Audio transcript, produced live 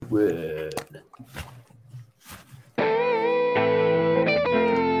Wood.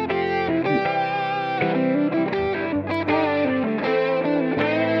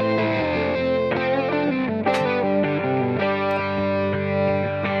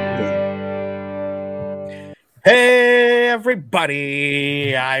 Hey,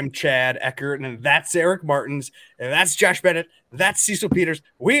 everybody. I'm Chad Eckert, and that's Eric Martins, and that's Josh Bennett, that's Cecil Peters.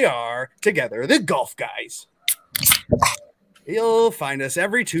 We are together, the Golf Guys. You'll find us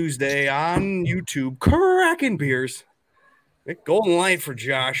every Tuesday on YouTube, cracking beers. Mick Golden Light for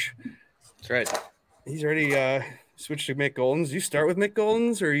Josh. That's right. He's already switched to Mick Goldens. You start with Mick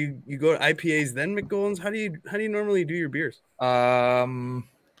Goldens, or you go to IPAs then Mick Goldens? How do you normally do your beers?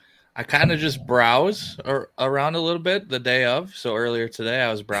 I kind of just browse around a little bit the day of. So earlier today,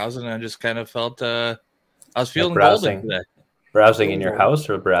 I was browsing and I just kind of felt I was feeling golden today. Browsing in your house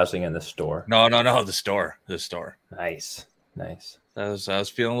or browsing in the store? No, the store. The store. Nice. I was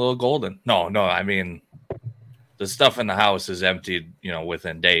feeling a little golden. No, I mean, the stuff in the house is emptied,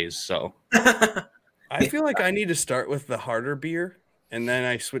 within days. So I feel like I need to start with the harder beer and then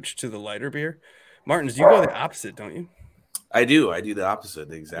I switch to the lighter beer. Martins, you go the opposite, don't you? I do the opposite,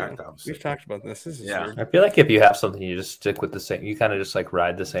 the exact opposite. We've talked about this. This is weird. I feel like if you have something, you just stick with the same. You kind of just like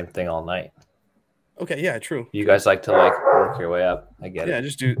ride the same thing all night. Okay, yeah, true. You guys like to like work your way up. I get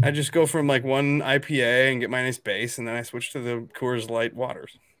it. I just go from like one IPA and get my nice base, and then I switch to the Coors Light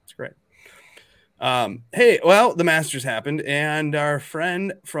waters. It's great. Hey, well, the Masters happened, and our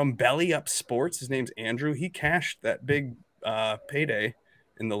friend from Belly Up Sports, his name's Andrew. He cashed that big payday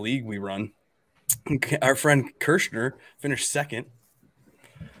in the league we run. Our friend Kirshner finished second,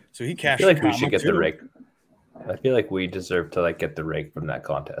 so he cashed. I feel like we should get the rake. I feel like we deserve to like get the rake from that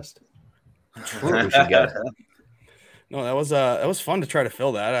contest. We should get it. No, that was fun to try to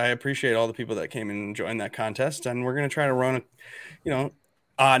fill that. I appreciate all the people that came and joined that contest, and we're gonna try to run now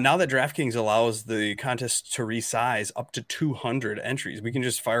that DraftKings allows the contest to resize up to 200 entries, we can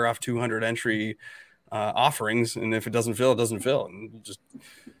just fire off 200 entry offerings, and if it doesn't fill, it doesn't fill, and we'll just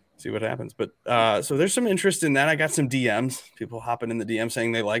see what happens. But so there's some interest in that. I got some DMs, people hopping in the DM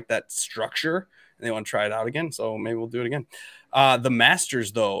saying they like that structure and they want to try it out again. So maybe we'll do it again. The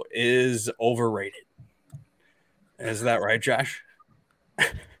Masters though is overrated. Is that right, Josh?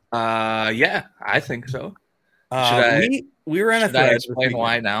 Yeah, I think so. We were on a thread. Should I explain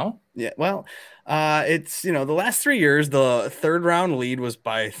why now? Yeah, well, it's the last 3 years, the third round lead was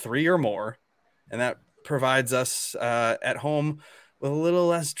by 3 or more, and that provides us at home with a little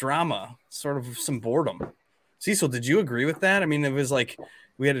less drama, sort of some boredom. Cecil, did you agree with that? I mean, it was like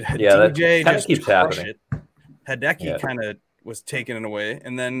we had DJ that just keeps crush happening. it. Hideki kind of was taking it away,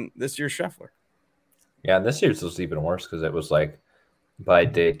 and then this year's Scheffler. Yeah, and this year's was even worse because it was like by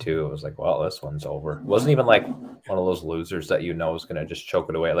day 2, it was like, well, this one's over. It wasn't even like one of those losers that is going to just choke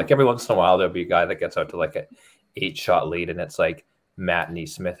it away. Like every once in a while, there'll be a guy that gets out to like an 8-shot lead, and it's like Matt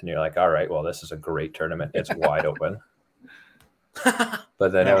Neesmith, and you're like, all right, well, this is a great tournament. It's wide open.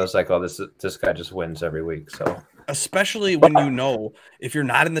 But then it was like, oh, this guy just wins every week. So especially when if you're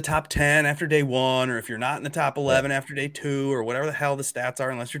not in the top 10 after day 1, or if you're not in the top 11 after day 2, or whatever the hell the stats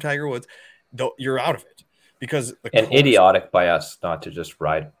are, unless you're Tiger Woods, you're out of it because idiotic by us not to just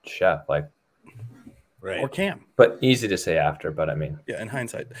ride Chef or Cam. But easy to say after. But I mean, yeah, in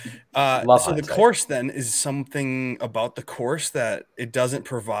hindsight. The course then is something about the course that it doesn't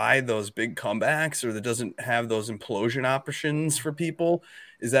provide those big comebacks, or that doesn't have those implosion options for people.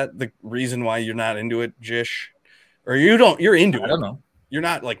 Is that the reason why you're not into it, Jish? Or you're into it? I don't know. You're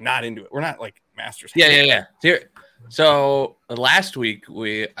not like not into it. We're not like Masters. Yeah. So last week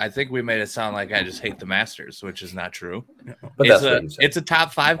I think we made it sound like I just hate the Masters, which is not true. But it's a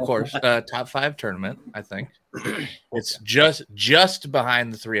top 5 course, top 5 tournament. I think it's just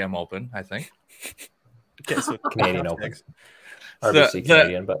behind the 3M Open. I think. Okay, so Canadian Open, RBC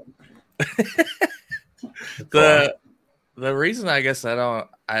Canadian, but the reason I guess I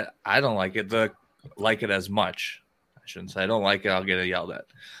don't like it as much. I shouldn't say I don't like it. I'll get yelled at.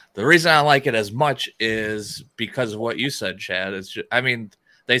 The reason I like it as much is because of what you said, Chad. It's just, I mean,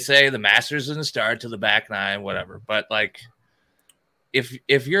 they say the Masters didn't start to the back 9, whatever. But like,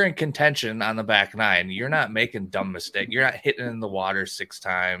 if you're in contention on the back 9, you're not making dumb mistakes. You're not hitting in the water 6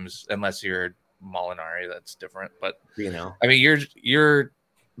 times unless you're Molinari. That's different. But I mean, you're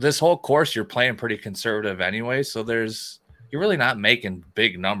this whole course you're playing pretty conservative anyway. So you're really not making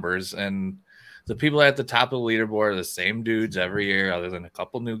big numbers, and the people at the top of the leaderboard are the same dudes every year, other than a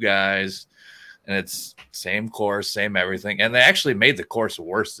couple new guys. And it's same course, same everything. And they actually made the course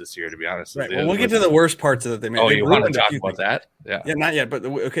worse this year, to be honest. Right. Well, we'll get to the worst parts of it. They made. Oh, you want to talk about that? Yeah. Yeah, not yet. But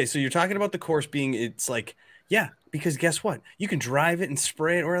okay, so you're talking about the course being, it's like, yeah, because guess what? You can drive it and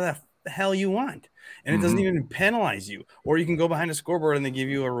spray it where the hell you want. And it doesn't even penalize you. Or you can go behind a scoreboard and they give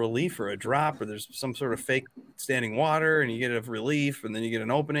you a relief or a drop, or there's some sort of fake standing water and you get a relief and then you get an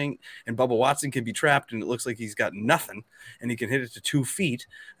opening. And Bubba Watson can be trapped and it looks like he's got nothing and he can hit it to 2 feet.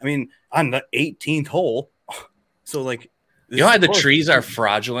 I mean, on the 18th hole. So, like, you know how the trees are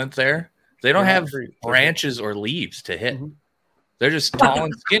fraudulent there? They don't have branches or leaves to hit. They're just tall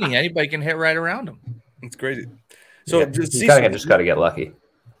and skinny. Anybody can hit right around them. It's crazy. So you just got to get lucky.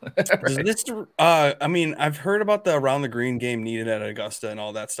 Right. This, I mean, I've heard about the around the green game needed at Augusta and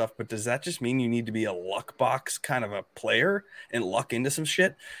all that stuff, but does that just mean you need to be a luck box kind of a player and luck into some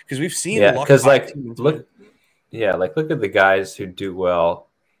shit? Because we've seen because look at the guys who do well.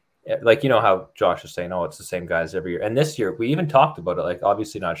 Like, you know how Josh is saying, oh, it's the same guys every year. And this year, we even talked about it, like,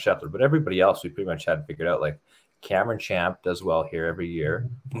 obviously not Scheffler, but everybody else we pretty much had figured out. Like, Cameron Champ does well here every year.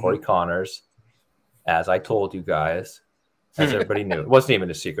 Corey Connors, as I told you guys, as everybody knew. It wasn't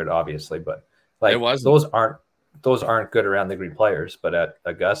even a secret, obviously, but like those aren't good around the green players, but at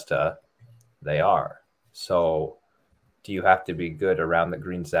Augusta, they are. So do you have to be good around the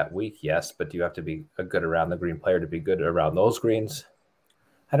greens that week? Yes, but do you have to be a good around the green player to be good around those greens?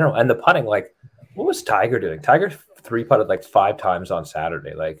 I don't know. And the putting, like, what was Tiger doing? Tiger 3-putted like 5 times on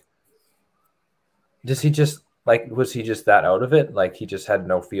Saturday. Like, was he just that out of it? Like, he just had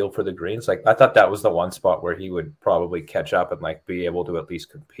no feel for the greens? Like, I thought that was the one spot where he would probably catch up and like be able to at least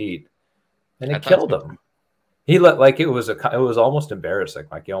compete. And it killed him. He it was almost embarrassing.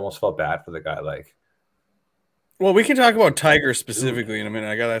 Like, you almost felt bad for the guy. Like, well, we can talk about Tiger specifically in a minute.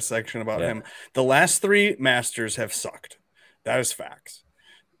 I got that section about him. The last 3 Masters have sucked. That is facts.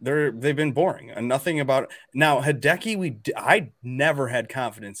 They've been boring and nothing about it. Now, Hideki, I never had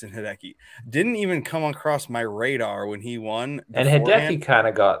confidence in Hideki. Didn't even come across my radar when he won. And Hideki kind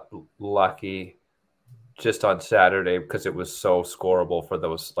of got lucky just on Saturday because it was so scoreable for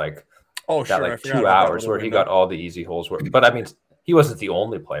those 2 hours where he got all the easy holes. But I mean, he wasn't the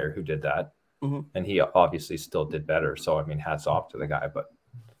only player who did that, and he obviously still did better. So I mean, hats off to the guy. But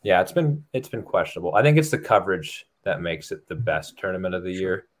yeah, it's been questionable. I think it's the coverage that makes it the best tournament of the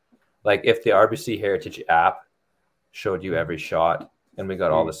year. Like, if the RBC Heritage app showed you every shot and we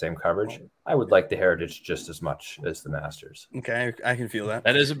got all the same coverage, I would like the Heritage just as much as the Masters. Okay, I can feel that.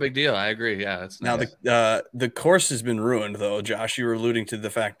 That is a big deal. I agree. Yeah. It's now nice. The course has been ruined, though. Josh, you were alluding to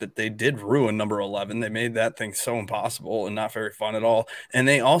the fact that they did ruin number 11. They made that thing so impossible and not very fun at all. And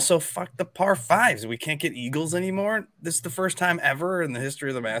they also fucked the par 5s. We can't get eagles anymore. This is the first time ever in the history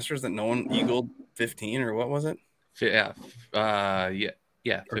of the Masters that no one eagled 15, or what was it?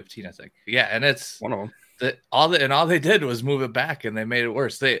 Yeah, 15, I think. Yeah, and it's one of them. All they did was move it back, and they made it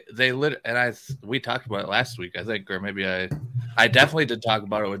worse. We talked about it last week, I think, or maybe I definitely did talk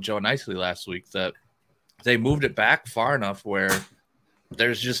about it with Joe Nicely last week, that they moved it back far enough where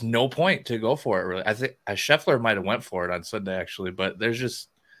there's just no point to go for it. Really, I think Scheffler might have went for it on Sunday actually, but there's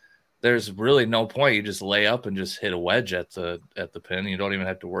really no point. You just lay up and just hit a wedge at the pin. You don't even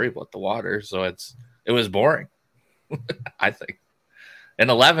have to worry about the water. So it was boring, I think. And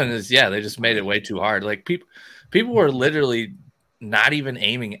 11 is, they just made it way too hard. Like, people were literally not even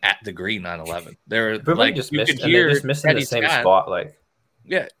aiming at the green on 11. They're like, just missing the same spot. Like,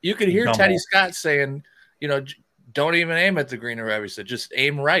 yeah, you could hear Teddy Scott saying, don't even aim at the green or whatever. He said, just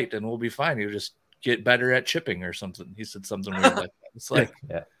aim right and we'll be fine. You'll just get better at chipping or something. He said something weird like that. It's like,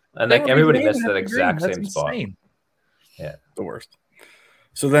 yeah. And like everybody missed that exact same spot. Yeah. The worst.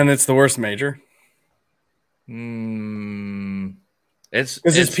 So then it's the worst major. It's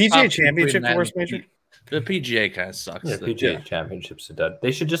PGA Championship the worst major. The PGA kind of sucks. Yeah, PGA Championship's a dud.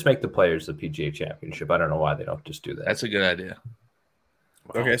 They should just make the Players the PGA Championship. I don't know why they don't just do that. That's a good idea.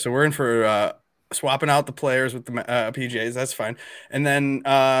 Wow. Okay, so we're in for swapping out the Players with the PGAs. That's fine. And then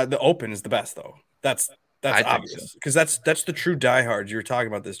the Open is the best, though. That's obvious because that's the true diehards. You were talking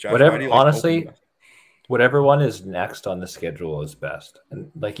about this, Josh. Whatever one is next on the schedule is best.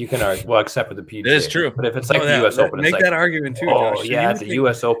 And like, you can argue, well, except for the PGA. It is true. But if it's like the U.S. Open, make it's that argument too. Josh. The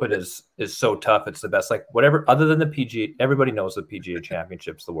U.S. Open is so tough. It's the best. Like, whatever, other than the PGA, everybody knows the PGA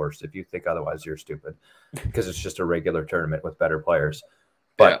Championship's the worst. If you think otherwise, you're stupid, because it's just a regular tournament with better players.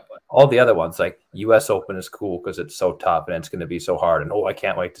 But all the other ones, like U.S. Open, is cool because it's so tough and it's going to be so hard. And I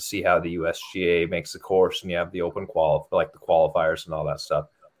can't wait to see how the USGA makes the course, and you have the Open like the qualifiers and all that stuff.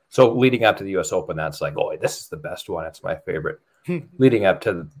 So leading up to the U.S. Open, that's like, this is the best one. It's my favorite. Leading up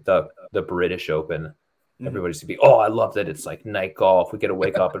to the British Open, everybody's to be, I love that it's like night golf. We get to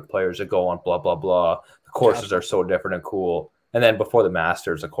wake up and players are going blah, blah, blah. The courses are so different and cool. And then before the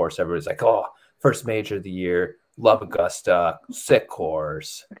Masters, of course, everybody's like, first major of the year. love Augusta, sick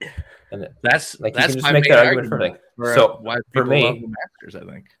course, and That's like you that's can just my make main that argument for argument everything. for So why for people love me, the Masters.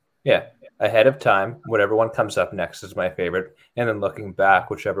 I think. yeah, ahead of time, whatever one comes up next is my favorite, and then looking back,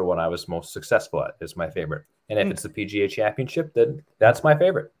 whichever one I was most successful at is my favorite. And if it's the PGA Championship, then that's my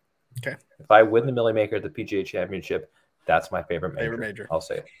favorite. Okay. If I win the Millie Maker at the PGA Championship, that's my favorite major. Favorite major. I'll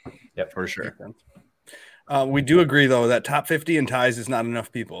say it. Yep, For sure. We do agree, though, that top 50 in ties is not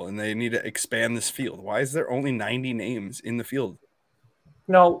enough people, and they need to expand this field. Why is there only 90 names in the field?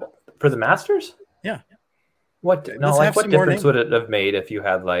 No, for the Masters? Yeah. What? Let's No, like have what some more difference names. would it have made if you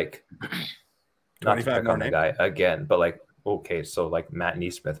had like not to 25 pick more on the names? guy again, but like okay, so like Matt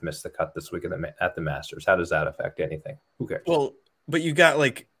Neesmith missed the cut this week at the Masters. How does that affect anything? Who cares? Well, but you got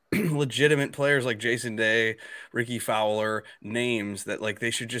like legitimate players like Jason Day, Ricky Fowler, names that like they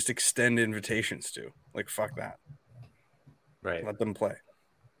should just extend invitations to. Like, fuck that. Right. Let them play.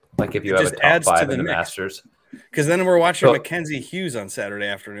 Like if you it have a just top adds to five the in the mix. Masters, Because then we're watching So- Mackenzie Hughes on Saturday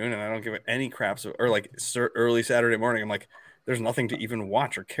afternoon, and I don't give it any craps. Or like early Saturday morning, I'm like, there's nothing to even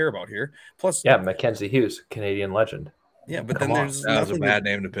watch or care about here. Plus, yeah, Mackenzie Hughes, Canadian legend, yeah, but Come then on. there's That was a nothing bad to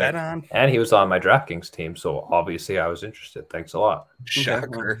name to pick. bet on. and he was on my DraftKings team, so obviously I was interested. Thanks a lot. Okay, well,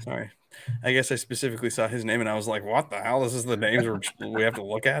 Shocker. sorry. I guess I specifically saw his name, and I was like, what the hell? This is the names we have to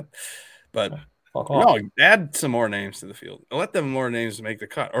look at. But Fuck off. no, add some more names to the field. Let them more names make the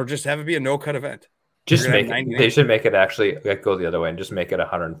cut, or just have it be a no-cut event. Just You're gonna make have it. 90 They names. should make it actually like go the other way and just make it a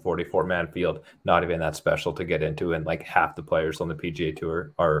 144 man field. Not even that special to get into, and like half the players on the PGA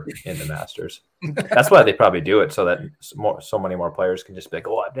Tour are in the Masters. That's why they probably do it so that so many more players can just be like,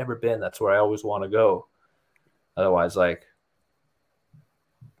 "Oh, I've never been. That's where I always want to go." Otherwise, like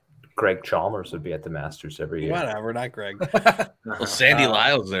Greg Chalmers would be at the Masters every year. Whatever, not Greg. Well, Sandy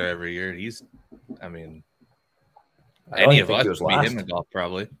Lyle's there every year. I mean, I don't any even of think us he was would beat last. him in golf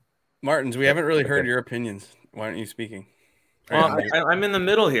probably. Martins, we haven't really heard Okay. your opinions. Why aren't you speaking? Well, I'm in the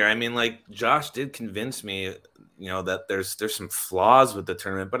middle here. I mean, like Josh did convince me, that there's some flaws with the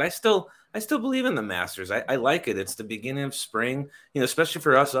tournament, but I still believe in the Masters. I like it. It's the beginning of spring, especially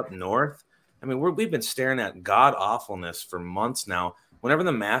for us up north. I mean, we've been staring at god awfulness for months now. Whenever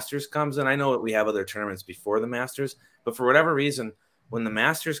the Masters comes, and I know we have other tournaments before the Masters, but for whatever reason, when the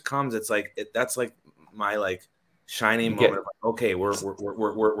Masters comes, it's like that's like my like shining moment. Of like, okay,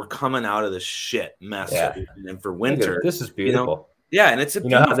 we're coming out of this shit mess. Yeah. And for winter, This is beautiful. yeah, and it's a You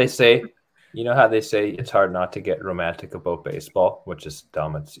know how beautiful. they say, it's hard not to get romantic about baseball, which is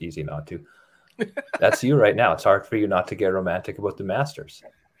dumb. It's easy not to. That's you right now. It's hard for you not to get romantic about the Masters,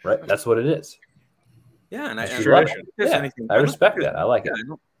 right? That's what it is. Yeah, and It's I tradition. don't think there's Yeah, anything. I don't respect think that. I like it. I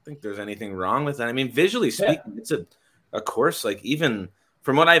don't think there's anything wrong with that. I mean, visually speaking, it's a course. Like even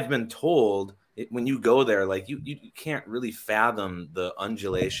from what I've been told, when you go there, like you can't really fathom the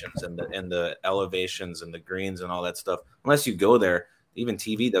undulations and the elevations and the greens and all that stuff unless you go there. Even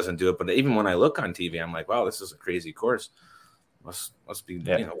TV doesn't do it. But even when I look on TV, I'm like, wow, this is a crazy course. Must be,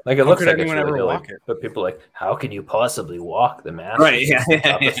 Yeah. Like it How looks could like it's anyone really ever hilly, walk it? but people are like, how can you possibly walk the Masters? Right, yeah, It's the yeah,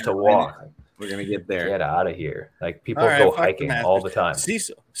 toughest yeah. to walk. we're gonna get there. Get out of here. Like people All right, go fuck the hiking Masters. all the time.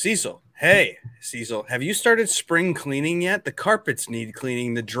 Cecil. Hey, Cecil, have you started spring cleaning yet? The carpets need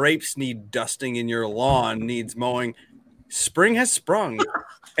cleaning. The drapes need dusting in your lawn needs mowing. Spring has sprung,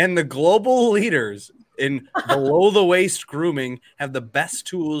 and the global leaders in below the waist grooming have the best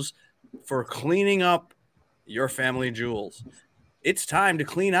tools for cleaning up your family jewels. It's time to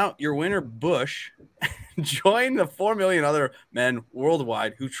clean out your winter bush. Join the 4 million other men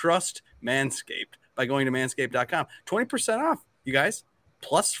worldwide who trust Manscaped by going to manscaped.com. 20% off, you guys,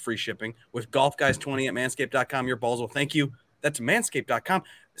 plus free shipping with Golf Guys 20 at manscaped.com. Your balls will thank you. That's manscaped.com.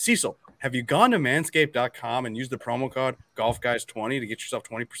 Cecil, have you gone to manscaped.com and used the promo code Golf Guys 20 to get yourself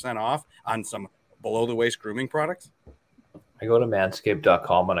 20% off on some below the waist grooming products? I go to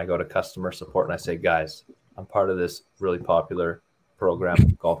manscaped.com and I go to customer support and I say, guys, I'm part of this really popular program,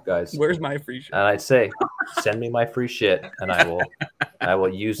 Golf Guys. Where's my free shipping? And I'd say, send me my free shit and I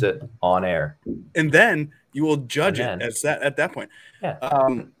will use it on air. And then you will judge And it at that point. Yeah.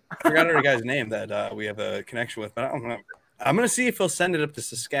 I forgot our guy's name that we have a connection with, but I don't know. I'm gonna see if he'll send it up to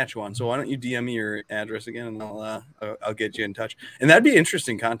Saskatchewan. So why don't you DM me your address again, and I'll get you in touch. And that'd be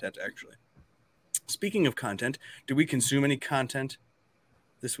interesting content, actually. Speaking of content, do we consume any content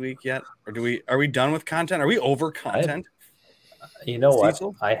this week yet, or are we done with content? Are we over content? You know what?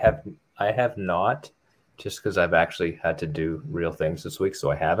 Cecil? I have not, just because I've actually had to do real things this week, so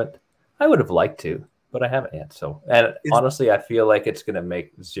I haven't. I would have liked to, but I haven't yet. So, and honestly, I feel like it's going to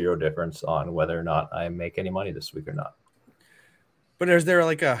make zero difference on whether or not I make any money this week or not. But is there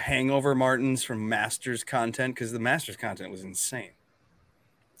like a hangover, Martins, from Masters content? Because the Masters content was insane.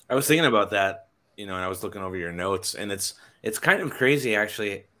 I was thinking about that. and I was looking over your notes, and it's kind of crazy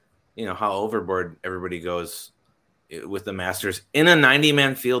actually, how overboard everybody goes with the Masters in a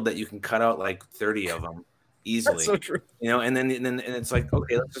 90-man field that you can cut out like 30 of them easily. That's so true. And then it's like,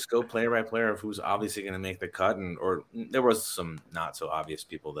 okay, let's just go player by player of who's obviously going to make the cut, or there was some not so obvious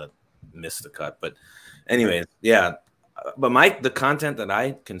people that missed the cut, but anyway, yeah. But the content that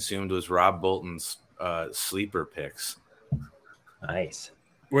I consumed was Rob Bolton's sleeper picks. Nice.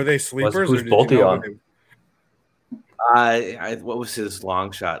 Were they sleepers? Who's Bolty on? What was his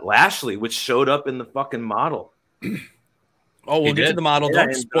long shot? Lashley, which showed up in the fucking model. Oh, we'll get to the model. Yeah,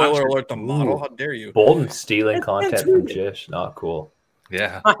 Don't spoiler alert the model. How dare you? Bolton stealing content from Jish. Not cool.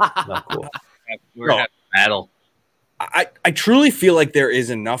 Yeah. Not cool. We're gonna have a battle. I truly feel like there is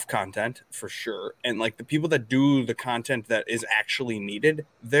enough content for sure. And like the people that do the content that is actually needed,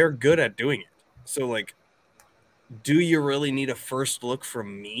 they're good at doing it. So like, do you really need a first look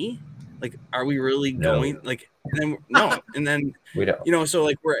from me? Like, are we really going like, and then no, and then we don't, so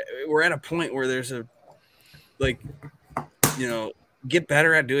like we're at a point where there's a, like, get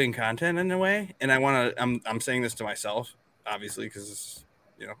better at doing content in a way. And I'm saying this to myself, obviously, because it's,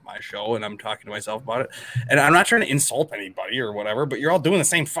 my show and I'm talking to myself about it. And I'm not trying to insult anybody or whatever, but you're all doing the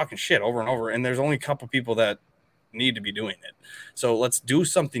same fucking shit over and over. And there's only a couple people that need to be doing it. So let's do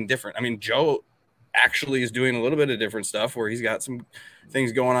something different. I mean, Joe actually is doing a little bit of different stuff where he's got some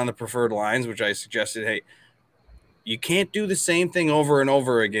things going on the preferred lines, which I suggested, hey, you can't do the same thing over and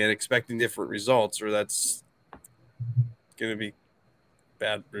over again expecting different results, or that's going to be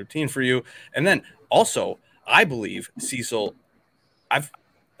bad routine for you. And then also, I believe, Cecil,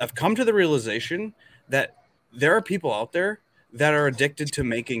 I've come to the realization that there are people out there that are addicted to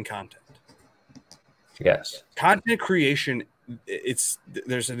making content. Yes. Content creation,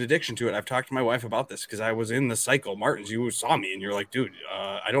 there's an addiction to it. I've talked to my wife about this because I was in the cycle. Martins, you saw me and you're like, dude,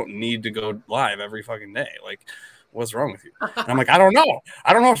 I don't need to go live every fucking day. Like, what's wrong with you? And I'm like, I don't know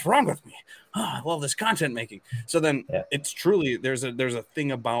what's wrong with me. Oh, I love this content making. So then it's truly, there's a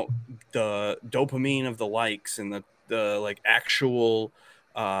thing about the dopamine of the likes and the like actual,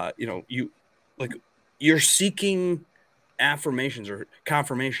 you're seeking affirmations or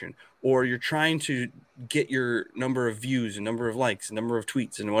confirmation, or you're trying to get your number of views and number of likes and number of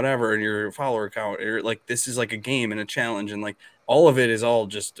tweets and whatever, and your follower count, or like, this is like a game and a challenge. And like, all of it is all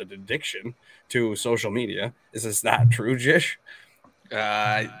just an addiction to social media. Is this not true, Jish?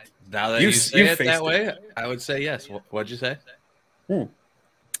 Now that you say it that way, I would say yes. What'd you say?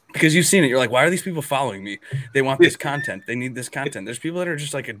 Because you've seen it. You're like, why are these people following me? They want this content. They need this content. There's people that are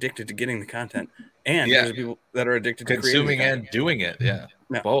just like addicted to getting the content. And there's people that are addicted to consuming and doing it. Yeah.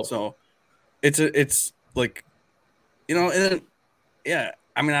 Both. So it's like, and then,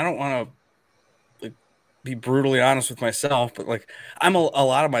 I mean, I don't want to like be brutally honest with myself, but like a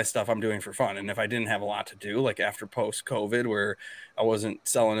lot of my stuff I'm doing for fun. And if I didn't have a lot to do, like after post-COVID where I wasn't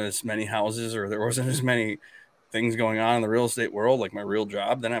selling as many houses or there wasn't as many things going on in the real estate world, like my real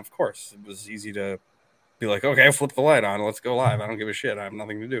job, then of course it was easy to be like, okay, flip the light on, let's go live. I don't give a shit. I have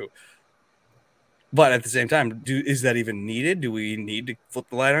nothing to do. But at the same time, is that even needed? Do we need to flip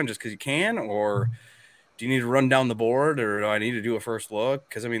the light on just because you can, or do you need to run down the board, or do I need to do a first look?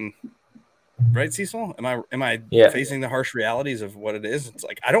 Because I mean, right, Cecil? Am I facing the harsh realities of what it is? It's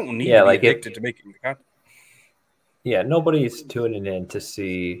like I don't need to be addicted to making the content. Yeah, nobody's tuning in to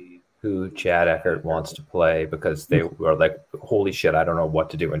see who Chad Eckert wants to play because they are like, holy shit, I don't know what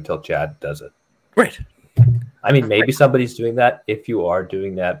to do until Chad does it. Right. I mean, maybe somebody's doing that. If you are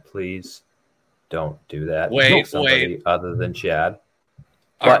doing that, please don't do that. Wait. Other than Chad.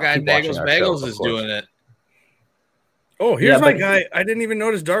 Our guy Bagels is doing it. Oh, here's my guy. I didn't even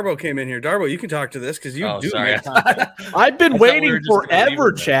notice Darbo came in here. Darbo, you can talk to this because you do. I've been waiting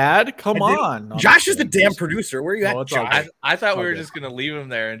forever, Chad. Come on. Josh is the damn producer. Where are you at, Josh? I thought we were just going to leave him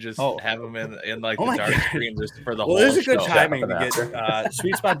there and just have him in like the dark screen just for the whole show. Well, there's a good timing to get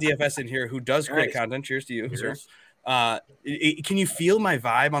Sweet Spot DFS in here who does great content. Cheers to you, sir. Can you feel my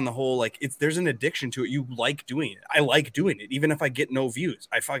vibe on the whole? Like, there's an addiction to it. You like doing it. I like doing it, even if I get no views.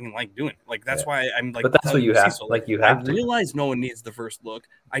 I fucking like doing it. Like that's why I'm like. But that's what you have. Like you have. I realize no one needs the first look.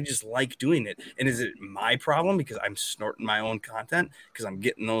 I just like doing it. And is it my problem because I'm snorting my own content because I'm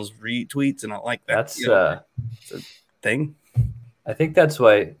getting those retweets and I like that? That's it's a thing. I think that's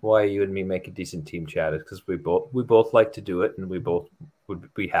why you and me make a decent team, Chad, is because we both like to do it, and we both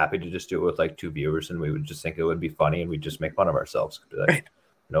would be happy to just do it with like 2 viewers, and we would just think it would be funny, and we'd just make fun of ourselves. Like,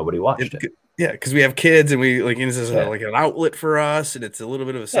 nobody watched it. Yeah, because we have kids, and we like this is like an outlet for us, and it's a little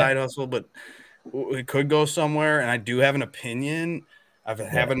bit of a side hustle, but it could go somewhere. And I do have an opinion.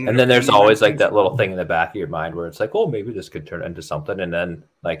 And then there's always like that little thing in the back of your mind where it's like, oh, maybe this could turn into something. And then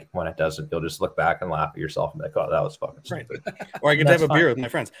like when it doesn't, you'll just look back and laugh at yourself and be like, oh, that was fucking stupid. Right. Or I get to have a beer with my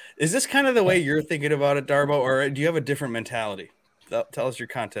friends. Is this kind of the way you're thinking about it, Darbo, or do you have a different mentality? Tell us your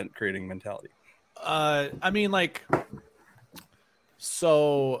content creating mentality. I mean, like,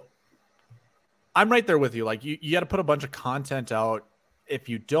 so I'm right there with you. Like, you got to put a bunch of content out. If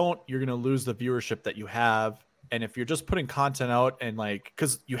you don't, you're going to lose the viewership that you have. And if you're just putting content out and like,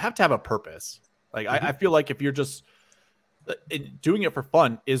 because you have to have a purpose. Like, I feel like if you're just doing it for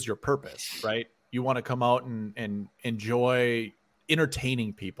fun is your purpose, right? You want to come out and enjoy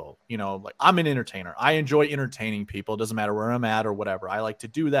entertaining people. You know, like I'm an entertainer. I enjoy entertaining people. It doesn't matter where I'm at or whatever. I like to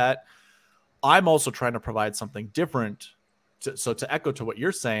do that. I'm also trying to provide something different. So to echo to what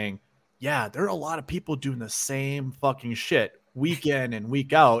you're saying, yeah, there are a lot of people doing the same fucking shit week in and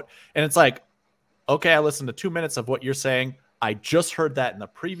week out. And it's like, okay, I listened to 2 minutes of what you're saying. I just heard that in the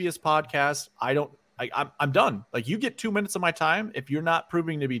previous podcast. I'm done. Like, you get 2 minutes of my time. If you're not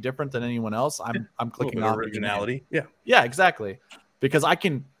proving to be different than anyone else, I'm clicking off originality. Yeah, exactly. Because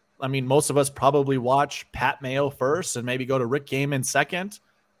most of us probably watch Pat Mayo first and maybe go to Rick Gaiman second.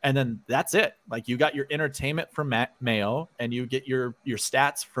 And then that's it. Like, you got your entertainment from Matt Mayo and you get your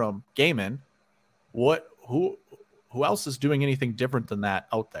stats from Gaiman. Who else is doing anything different than that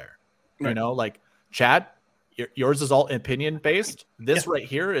out there? Right. You know, like Chad, yours is all opinion based. This right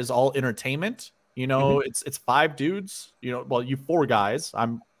here is all entertainment. You know, it's 5 dudes. You know, well, you 4 guys.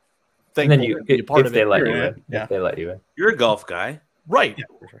 I'm thankful to be part of it. If they let you in. You're a golf guy, right? Yeah,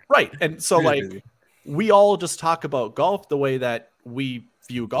 for sure. Right. And so we all just talk about golf the way that we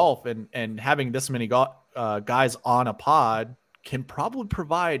view golf, and having this many guys on a pod can probably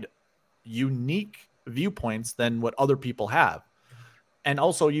provide unique viewpoints than what other people have. And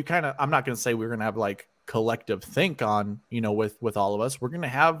also you I'm not going to say we're going to have like collective think on, you know, with all of us. We're going to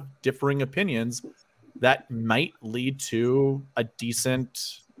have differing opinions that might lead to a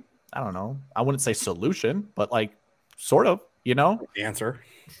decent, I don't know, I wouldn't say solution, but like sort of, you know, answer.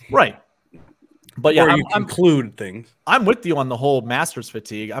 Right. But yeah, you conclude things. I'm with you on the whole Masters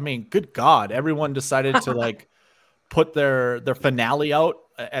fatigue. I mean, good God, everyone decided to like put their finale out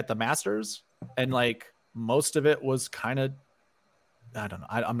at the Masters, and like most of it was kind of, I don't know.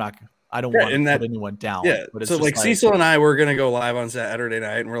 I don't want to put anyone down. Yeah. But so like Cecil and I were gonna go live on Saturday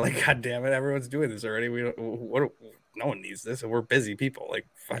night, and we're like, God damn it, everyone's doing this already. No one needs this, and we're busy people. Like,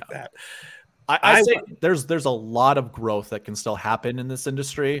 fuck that. I say there's a lot of growth that can still happen in this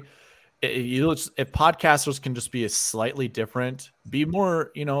industry. If podcasters can just be slightly different, be more,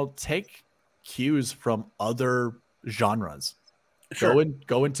 you know, take cues from other genres. Sure.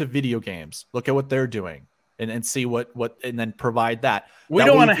 Go into video games. Look at what they're doing, and see what and then provide that. We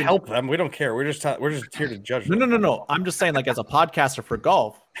don't want to help them. We don't care. We're just here to judge them. No. I'm just saying, like, as a podcaster for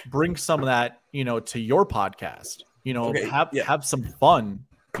golf, bring some of that, you know, to your podcast. You know, have some fun.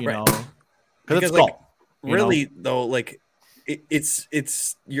 You know, because it's golf. Really though, like.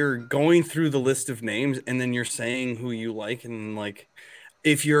 It's you're going through the list of names and then you're saying who you like, and like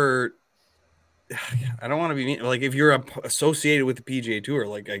if you're, I don't want to be mean, like if you're associated with the PGA Tour,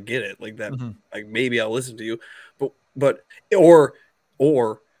 like I get it, like that, like maybe I'll listen to you, but or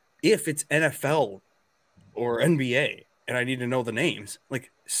if it's NFL or NBA and I need to know the names,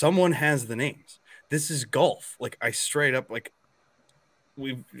 like someone has the names. This is golf. Like I straight up like.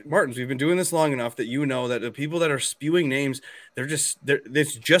 We've been doing this long enough that you know that the people that are spewing names,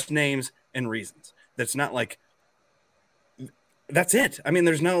 it's just names and reasons. That's not like, that's it. I mean,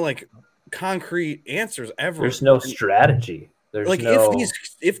 there's no like concrete answers ever. There's no strategy. There's like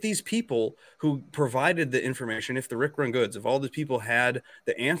if these people who provided the information, if the Rick Run Goods, if all these people had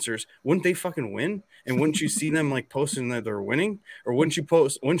the answers, wouldn't they fucking win? And wouldn't you see them like posting that they're winning? Or wouldn't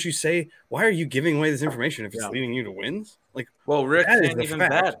you say, why are you giving away this information if it's leading you to wins? Like, well, Rick can't even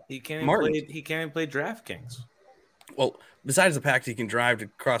bet. He can't even play DraftKings. Well, besides the fact he can drive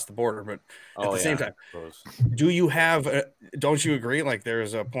across the border, but at the same time, do you have? Don't you agree? Like,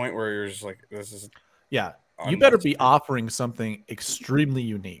 there's a point where you're just like, this is You better be offering something extremely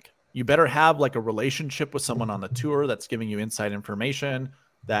unique. You better have like a relationship with someone on the tour that's giving you inside information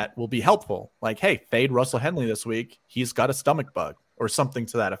that will be helpful. Like, hey, fade Russell Henley this week. He's got a stomach bug or something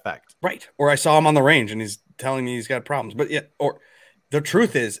to that effect. Right. Or I saw him on the range and he's telling me he's got problems. But yeah, or the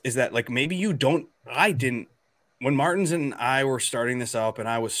truth is that like maybe you don't. I didn't. When Martins and I were starting this up and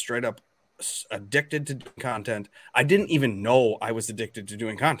I was straight up addicted to content, I didn't even know I was addicted to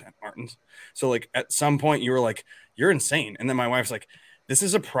doing content, Martins. So like at some point you were like, you're insane. And then my wife's like, this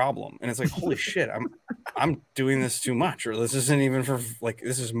is a problem. And it's like, holy shit, I'm doing this too much, or this isn't even for like,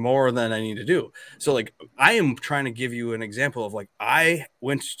 this is more than I need to do. So like, I am trying to give you an example of like, I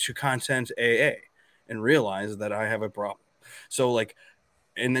went to content AA and realized that I have a problem. So like,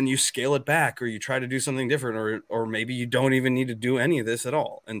 and then you scale it back, or you try to do something different, or maybe you don't even need to do any of this at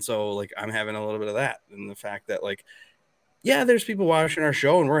all. And so like, I'm having a little bit of that, and the fact that like, yeah, there's people watching our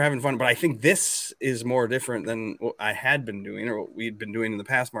show and we're having fun, but I think this is more different than what I had been doing or what we'd been doing in the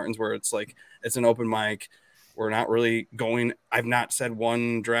past, Martins, where it's like, it's an open mic. We're not really going, I've not said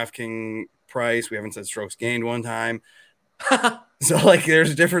one DraftKings price. We haven't said strokes gained one time. So like,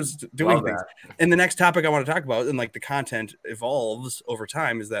 there's a difference doing Love things. that. And the next topic I want to talk about, and like the content evolves over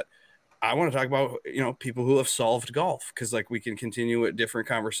time, is that I want to talk about, you know, people who have solved golf, because like we can continue at different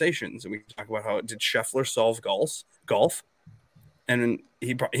conversations, and we can talk about how did Scheffler solve golf? And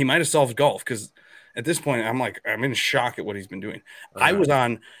he might have solved golf, because at this point I'm in shock at what he's been doing. I was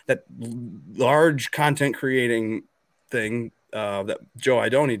on that large content creating thing that Joe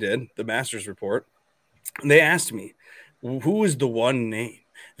Idoni did, the Masters Report. And they asked me, who is the one name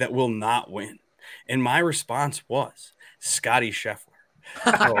that will not win? And my response was Scotty Scheffler.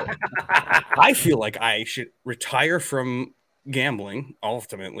 So, I feel like I should retire from gambling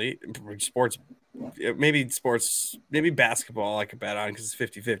ultimately. Sports, maybe basketball I could bet on because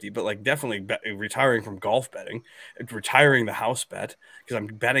it's 50-50, but like definitely retiring from golf betting, retiring the house bet because I'm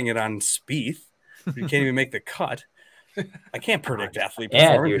betting it on Spieth. You can't even make the cut. I can't predict athlete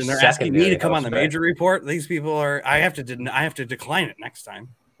performance, and they're asking me to come on the major report. These people are. I have to decline it next time.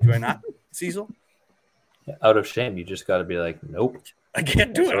 Do I not, Cecil? Out of shame, you just got to be like, nope. I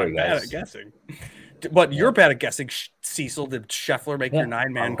can't do it. Sorry, I'm bad guys. at guessing. But you're bad at guessing, Cecil. Did Scheffler make your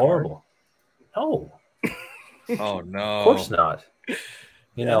 9-man card? Horrible. No, Oh no! of course not.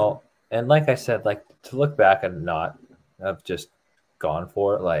 You know, and like I said, like to look back and not have just gone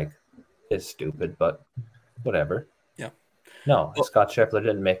for it, like is stupid. But whatever. Yeah. No, Scott Scheffler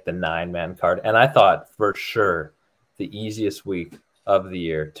didn't make the 9-man card, and I thought for sure the easiest week of the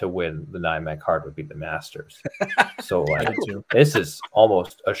year to win the 9-man card would be the Masters. So like this is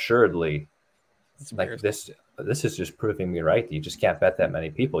almost assuredly like this is just proving me right that you just can't bet that many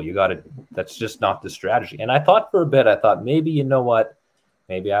people. That's just not the strategy. And I thought for a bit, maybe, you know what,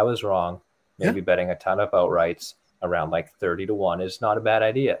 maybe I was wrong. Maybe betting a ton of outrights around like 30-1 is not a bad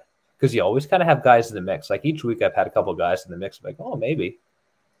idea, because you always kind of have guys in the mix. Like each week I've had a couple of guys in the mix, like, oh, maybe,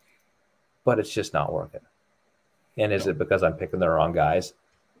 but it's just not working. And is it because I'm picking the wrong guys?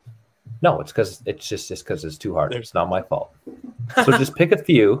 No, it's because it's too hard. It's not my fault. So just pick a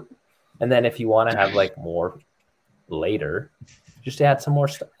few. And then if you want to have like more later, just add some more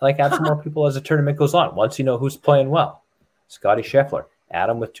add some more people as the tournament goes on. Once you know who's playing well, Scotty Scheffler, add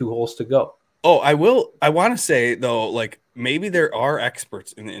him with 2 holes to go. Oh, I want to say though, like maybe there are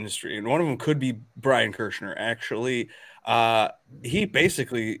experts in the industry, and one of them could be Brian Kirshner. Actually, he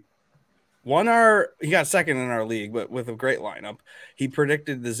basically he got second in our league, but with a great lineup. He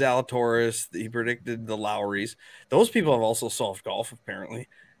predicted the Zalatoris, he predicted the Lowrys. Those people have also solved golf apparently.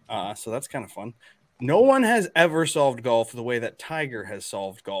 So that's kind of fun. No one has ever solved golf the way that Tiger has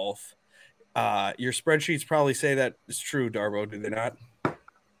solved golf. Your spreadsheets probably say that is true, Darbo, do they not?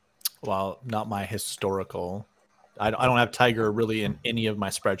 Well, not my historical. I don't have Tiger really in any of my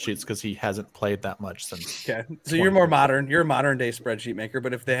spreadsheets because he hasn't played that much since. Okay, so you're more modern. You're a modern day spreadsheet maker.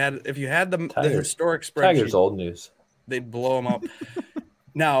 But if you had the historic spreadsheet, Tiger's old news. They'd blow him up.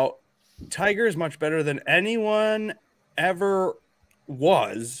 Now, Tiger is much better than anyone ever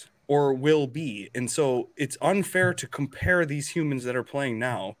was or will be, and so it's unfair to compare these humans that are playing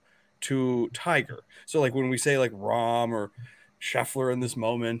now to Tiger. So like when we say like Rahm or Scheffler in this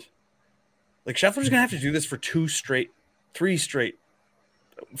moment, like Scheffler's gonna have to do this for 3 straight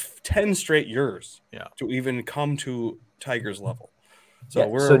 10 straight years to even come to Tiger's level. So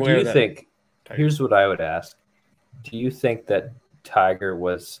do you think here's what I would ask, do you think that Tiger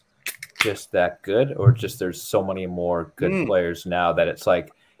was just that good, or just there's so many more good players now that it's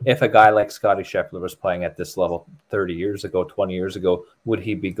like, if a guy like Scotty Scheffler was playing at this level 30 years ago, 20 years ago, would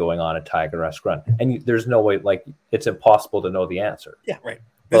he be going on a Tiger-esque run? And there's no way, like, it's impossible to know the answer. Yeah, right.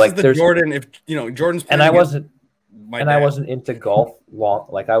 But this is the Jordan, if Jordan's playing, I wasn't into golf long,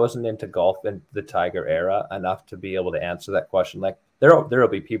 like I wasn't into golf in the Tiger era enough to be able to answer that question. Like there'll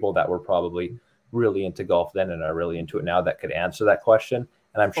be people that were probably really into golf then and are really into it now that could answer that question.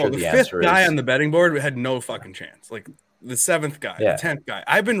 And I'm sure the answer is, the 5th guy on the betting board had no fucking chance. Like the 7th guy, the 10th guy.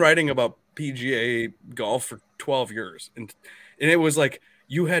 I've been writing about PGA golf for 12 years, and it was like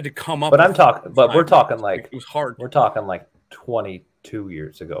you had to come up. But we're talking like it was hard. We're talking like 22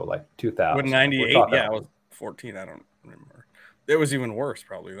 years ago, like 2000. 98. Yeah, I was 14. I don't remember. It was even worse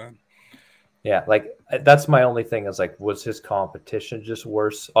probably then. Yeah, like that's my only thing is like, was his competition just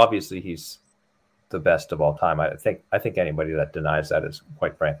worse? Obviously, he's the best of all time. I think anybody that denies that is,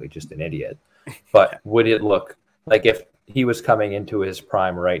 quite frankly, just an idiot. But would it look like if he was coming into his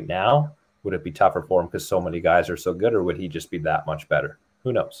prime right now? Would it be tougher for him because so many guys are so good, or would he just be that much better?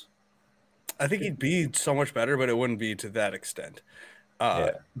 Who knows? I think he'd be so much better, but it wouldn't be to that extent.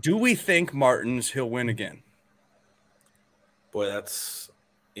 Yeah. Do we think Martins he'll win again? Boy, that's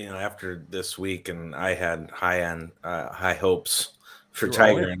after this week, and I had high hopes for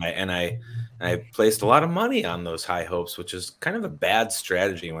Tiger, and I placed a lot of money on those high hopes, which is kind of a bad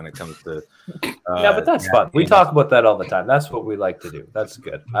strategy when it comes to. Yeah, but that's fun. We talk about that all the time. That's what we like to do. That's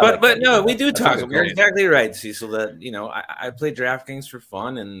good. But no, we do talk. You're exactly right, Cecil. That I play DraftKings for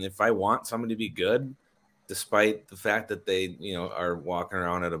fun, and if I want somebody to be good, despite the fact that they are walking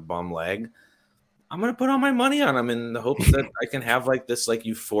around at a bum leg, I'm gonna put all my money on them in the hopes that I can have like this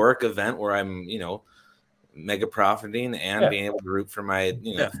euphoric event where I'm mega profiting and being able to root for my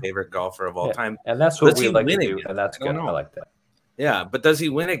favorite golfer of all time. And that's what we like to do, and that's good. I like that. Yeah, but does he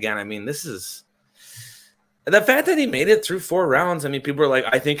win again? I mean, this is the fact that he made it through 4 rounds. I mean, people are like,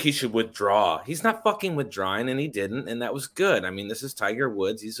 I think he should withdraw. He's not fucking withdrawing, and he didn't, and that was good. I mean, this is Tiger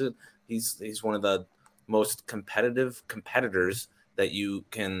Woods. He's one of the most competitive competitors that you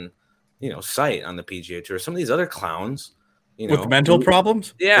can cite on the PGA Tour. Some of these other clowns, with mental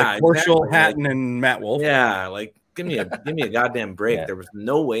problems, like Horschel, Hatton, and Matt Wolff. Yeah, like give me a goddamn break. Yeah. There was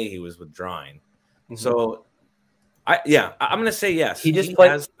no way he was withdrawing. Mm-hmm. So, I'm gonna say yes. He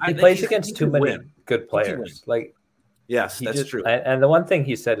plays against too many good players. Like, yes, that's true. And the one thing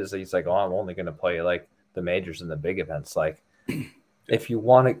he said is he's like, "Oh, I'm only gonna play like the majors and the big events." Like, if you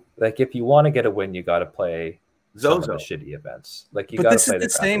want to get a win, you got to play some of the shitty events. Like, but this is the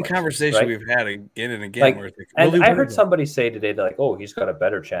same conversation right? We've had again and again. Like, where and I heard somebody say today, like, "Oh, he's got a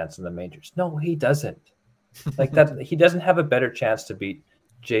better chance in the majors." No, he doesn't. Like that, he doesn't have a better chance to beat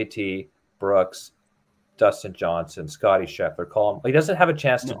JT, Brooks, Dustin Johnson, Scotty Scheffler, Colin. He doesn't have a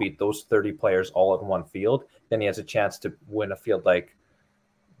chance to beat those 30 players all in one field. Then he has a chance to win a field like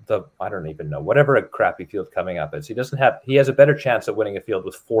I don't even know, whatever a crappy field coming up is. He has a better chance at winning a field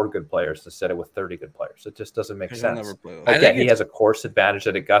with 4 good players instead of with 30 good players. It just doesn't make sense. Again, he has a course advantage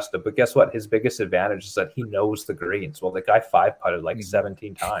at Augusta, but guess what? His biggest advantage is that he knows the greens. Well, the guy 5-putted like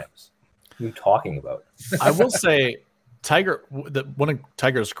 17 times. What are you talking about? I will say Tiger, one of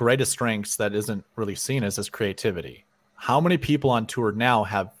Tiger's greatest strengths that isn't really seen is his creativity. How many people on tour now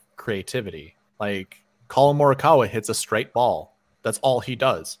have creativity? Like Colin Morikawa hits a straight ball. That's all he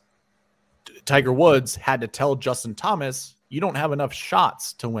does. Tiger Woods had to tell Justin Thomas, you don't have enough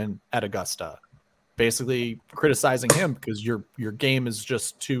shots to win at Augusta. Basically criticizing him because your game is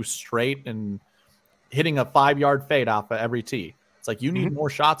just too straight and hitting a 5-yard fade off of every tee. It's like you need more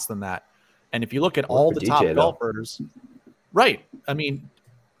shots than that. And if you look at all the top golfers, right? I mean,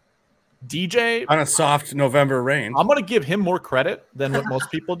 DJ on a soft November rain. I'm going to give him more credit than what most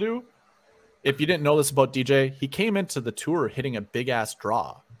people do. If you didn't know this about DJ, he came into the tour hitting a big ass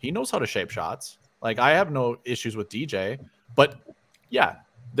draw. He knows how to shape shots. Like, I have no issues with DJ, but yeah,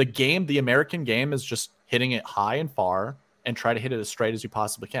 the American game is just hitting it high and far and try to hit it as straight as you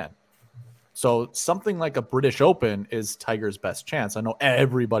possibly can. So something like a British Open is Tiger's best chance. I know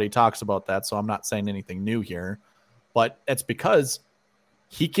everybody talks about that, so I'm not saying anything new here, but it's because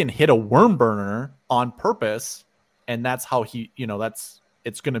he can hit a worm burner on purpose, and that's how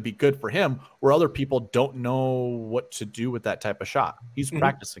it's going to be good for him, where other people don't know what to do with that type of shot. He's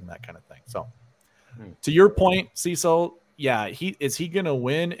practicing that kind of thing. So to your point, Cecil, yeah, is he going to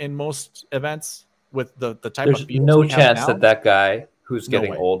win in most events with the type There's of fields no we have chance now? that guy who's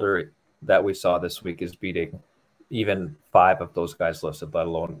getting older that we saw this week is beating even 5 of those guys listed, let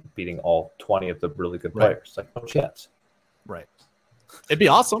alone beating all 20 of the really good players. Like, no chance. Right. It'd be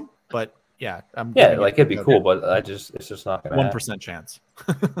awesome, but yeah, it'd be cool, but it's just not going to 1% chance.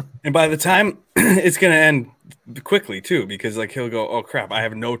 And by the time it's going to end quickly too, because like he'll go, oh crap, I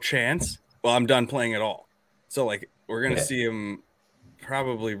have no chance. Well, I'm done playing at all. So like we're going to see him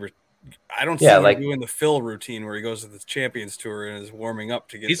probably. I don't see him doing the Phil routine where he goes to the Champions Tour and is warming up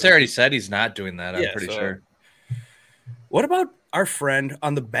to get. He's already said he's not doing that. I'm pretty sure. What about our friend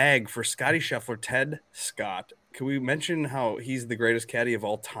on the bag for Scotty Scheffler, Ted Scott? Can we mention how he's the greatest caddy of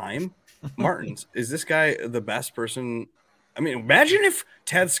all time? Martins, is this guy the best person? I mean, imagine if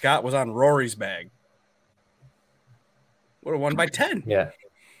Ted Scott was on Rory's bag. Would have won by 10. Yeah.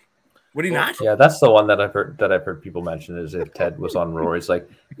 Would he not? Yeah, that's the one that I've heard people mention is if Ted was on Rory's, like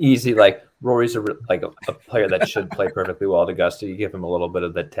easy, like Rory's a player that should play perfectly well at Augusta. You give him a little bit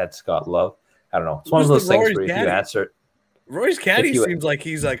of the Ted Scott love. I don't know. It's one of those things where if you answer, Rory's caddy If you- seems like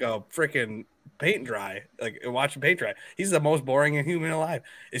he's like a freaking paint dry, like watching paint dry. He's the most boring human alive.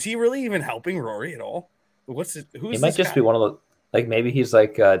 Is he really even helping Rory at all? Who's He might just be one of the like maybe he's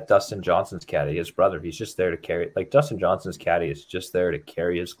like Dustin Johnson's caddy, his brother. He's just there to carry. Like Dustin Johnson's caddy is just there to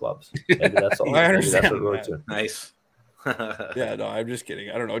carry his gloves. Maybe that's all. I Maybe understand that's what Rory's that. doing. Nice. Yeah, no, I'm just kidding.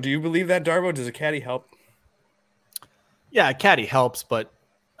 I don't know. Do you believe that, Darbo? Does a caddy help? Yeah, a caddy helps, but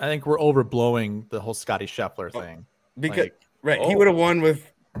I think we're overblowing the whole Scotty Scheffler thing. Because Like, he would have won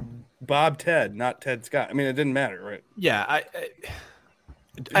with Bob Ted, not Ted Scott. I mean, it didn't matter, right? yeah,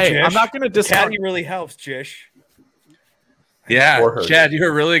 I'm Jish, not going to the discount. caddy really helps, Jish. Yeah, Or her. Chad, you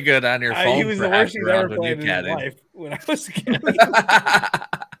were really good on your phone. He was for the worst acting he's ever around when you played in his caddied. life when I was a kid.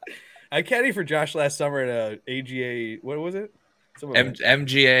 I caddied for Josh last summer at a AGA. What was it? Some event.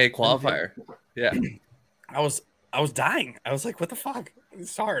 MGA qualifier. Yeah. I was dying. I was like, "What the fuck?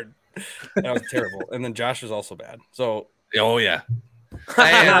 It's hard." That was terrible. And then Josh was also bad. So Oh yeah. go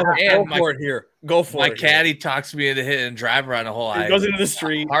and my, for it here. Go for my it. caddy talks me into hitting driver on a hole. It goes into the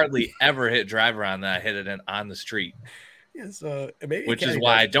street. Hardly ever hit driver on that. I hit it on the street, Yes, maybe which caddy is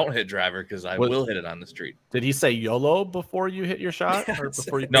why I does. don't hit driver because I will hit it on the street. Did he say YOLO before you hit your shot, or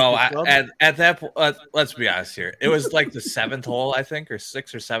before you? No, picked your club? at that point, let's be honest here. It was like the 7th hole, I think, or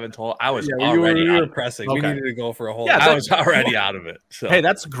 6th or 7th hole. I was Yeah, already we were out. pressing. We Okay. needed to go for a whole. Yeah, I was already out of it. So Hey,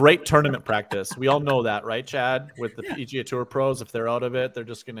 that's great tournament practice. We all know that, right, Chad? With the PGA Tour pros, if they're out of it, they're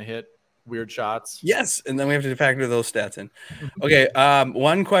just going to hit weird shots. Yes, and then we have to factor those stats in. Okay,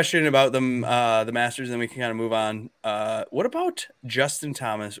 one question about them, the Masters, and then we can kind of move on. What about Justin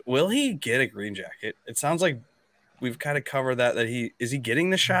Thomas? Will he get a green jacket? It sounds like we've kind of covered that. That he is he getting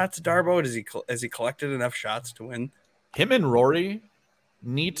the shots, Darbo? Has he collected enough shots to win? Him and Rory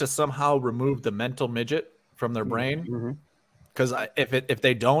need to somehow remove the mental midget from their brain, because if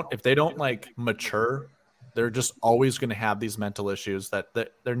they don't like mature, they're just always going to have these mental issues that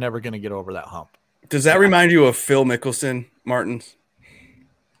they're never going to get over that hump. Does that remind you of Phil Mickelson, Martins?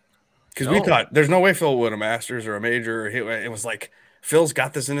 Because we No. thought there's no way Phil would a Masters or a major. It was like Phil's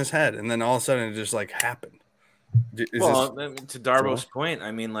got this in his head, and then all of a sudden it just like happened. Well, I mean, to Darbo's point,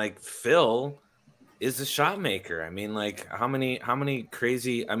 I mean, like Phil is a shot maker. I mean, like how many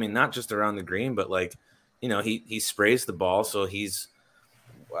crazy? I mean, not just around the green, but like he sprays the ball, so he's.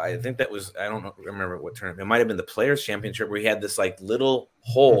 I think that was I don't remember what tournament. It might have been the Players Championship where he had this like little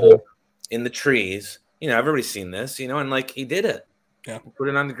hole in the trees. Everybody's seen this, and like he did it. Yeah, put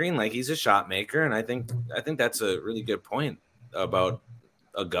it on the green. Like he's a shot maker, and I think that's a really good point about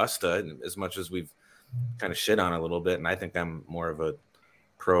Augusta. As much as we've kind of shit on it a little bit, and I think I'm more of a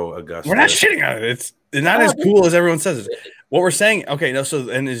pro Augusta. We're not shitting on it. It's not as cool as everyone says it. What we're saying, okay, no. So,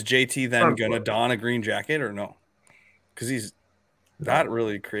 and is JT then gonna don a green jacket or no? Because he's not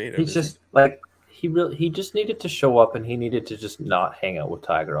really creative. He's just like he just needed to show up, and he needed to just not hang out with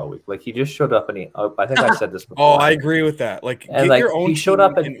Tiger all week. Like he just showed up, and I think I said this before. Oh, I agree with that. Like, and get like your own he showed team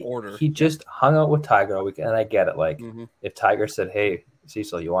up and in order. he just hung out with Tiger all week, and I get it. Like Mhm. if Tiger said, "Hey,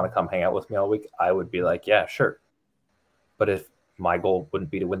 Cecil, you want to come hang out with me all week?" I would be like, "Yeah, sure." But if my goal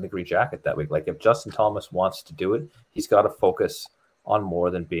wouldn't be to win the green jacket that week, like if Justin Thomas wants to do it, he's got to focus on more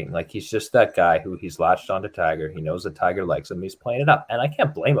than being like he's just that guy who he's latched onto Tiger. He knows that Tiger likes him. He's playing it up, and I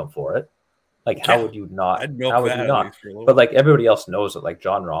can't blame him for it. Like, how would you not? I'd milk How would that you at not? least for a little But like everybody else knows it. Like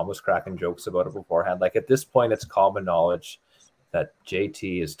John Rahm was cracking jokes about it beforehand. Like at this point, it's common knowledge that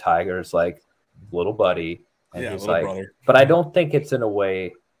JT is Tiger's like little buddy, and Yeah, he's little like. brother. But I don't think it's in a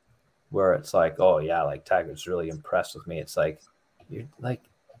way where it's like, oh yeah, like Tiger's really impressed with me. It's like you're like.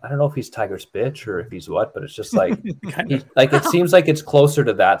 I don't know if he's Tiger's bitch or if he's what, but it's just like, like it seems like it's closer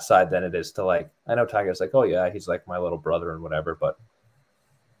to that side than it is to like. I know Tiger's like, oh yeah, he's like my little brother and whatever, but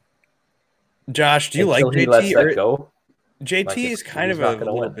Josh, do you like until he lets JT? that Or go. JT like, is kind he's of not a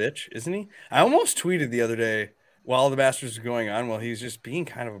gonna little win. bitch, isn't he? I almost tweeted the other day while the Masters was going on, while he's just being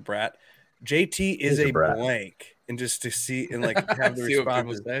kind of a brat. JT is He's a a brat. blank, and just to see and like have the See what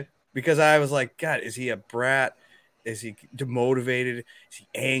people responses. say. Because I was like, God, is he a brat? Is he demotivated? Is he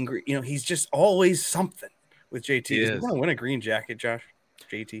angry? He's just always something with JT. He Is he is. going to win a green jacket, Josh?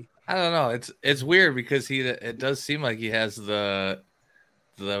 JT. I don't know. It's weird because it does seem like he has the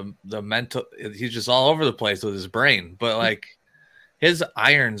mental. He's just all over the place with his brain, but like his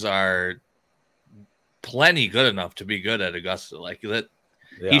irons are plenty good enough to be good at Augusta. Like that,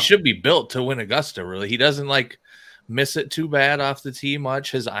 he should be built to win Augusta. Really, he doesn't like miss it too bad off the tee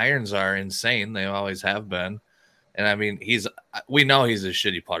much. His irons are insane. They always have been. And I mean, we know he's a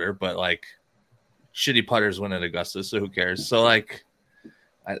shitty putter, but like shitty putters win at Augusta, so who cares? So like,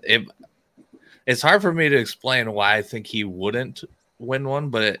 it's hard for me to explain why I think he wouldn't win one,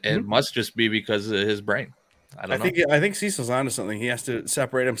 but it must just be because of his brain. I don't know. I think Cecil's onto something. He has to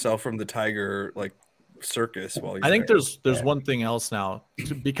separate himself from the tiger like circus while he's I think there. there's one thing else now,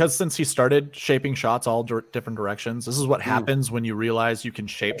 because since he started shaping shots all different directions, this is what happens when you realize you can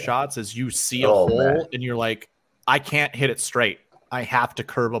shape shots. Is you see a hole man. and you're like, I can't hit it straight. I have to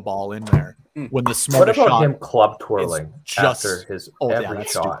curve a ball in there. When the What smartest about shot him club twirling just after his yeah, every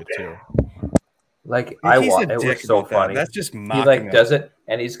that's shot? stupid too. Like He's I a want, it dick was so about that. funny. That's just He mocking like him. does it,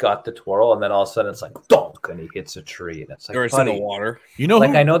 and he's got the twirl, and then all of a sudden it's like donk, and he hits a tree, and it's like, or it's in the buddy, water. You know,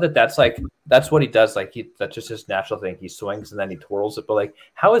 like who, I know that's like that's what he does. Like that's just his natural thing. He swings and then he twirls it. But like,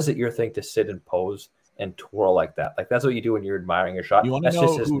 how is it your thing to sit and pose and twirl like that? Like that's what you do when you're admiring your shot. You wanna That's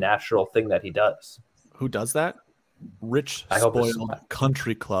just know his who- natural thing that he does. who does that? Rich, I hope it's- spoiled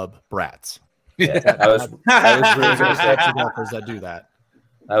country club brats. Yeah, I was really gonna say. Lots of golfers that do that.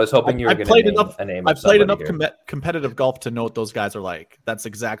 I was hoping you were I've going played to name enough. a name. I've of played somebody enough here. competitive golf to know what those guys are like. That's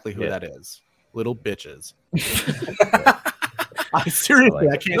exactly who Yeah. that is. Little bitches. I seriously,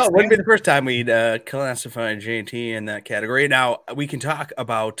 I can't. No, it wouldn't be stand the first time we'd classify JT in that category. Now we can talk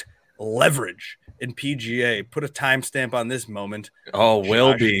about leverage in PGA. Put a timestamp on this moment. Oh,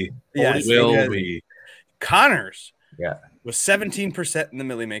 will Josh. be. Yes, will because be. Connors Yeah. was 17% in the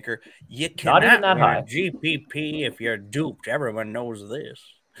Millie Maker. You Not cannot even that win high. a GPP if you're duped. Everyone knows this.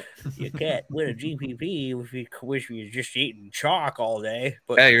 You can't win a GPP if you wish you was just eating chalk all day.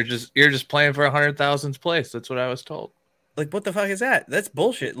 But Yeah, you're just playing for 100,000th place. That's what I was told. like, what the fuck is that? That's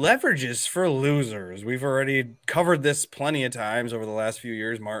bullshit. Leverage is for losers. We've already covered this plenty of times over the last few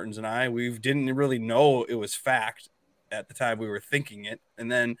years, Martins and I. We didn't really know it was fact at the time we were thinking it. And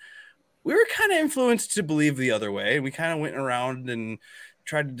then we were kind of influenced to believe the other way. We kind of went around and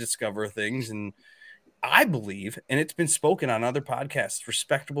tried to discover things. And I believe, and it's been spoken on other podcasts,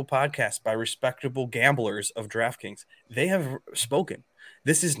 respectable podcasts by respectable gamblers of DraftKings, they have spoken.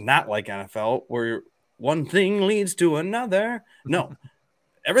 This is not like NFL where one thing leads to another. No,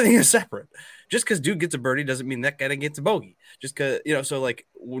 everything is separate. Just because dude gets a birdie doesn't mean that guy gets a bogey. Just because, so like,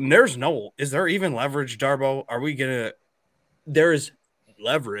 is there even leverage, Darbo? Are we going to, there's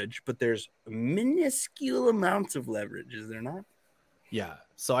leverage, but there's minuscule amounts of leverage, is there not? Yeah.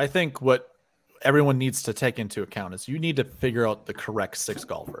 So I think what everyone needs to take into account is you need to figure out the correct 6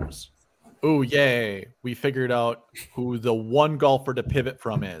 golfers. Oh, yay. We figured out who the one golfer to pivot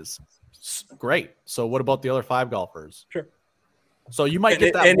from is. Great. So what about the other 5 golfers? Sure. So you might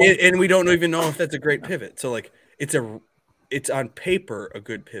get that and we don't even know if that's a great pivot. So like it's on paper a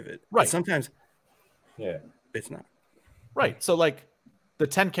good pivot. But Right. sometimes Yeah. it's not. right. So like the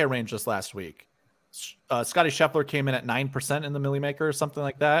 10K range just last week, Scotty Scheffler came in at 9% in the Millie Maker or something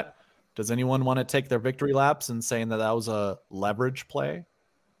like that. Does anyone want to take their victory laps and saying that that was a leverage play?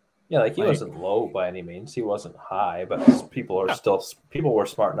 Yeah, like he Like- wasn't low by any means. He wasn't high, but people were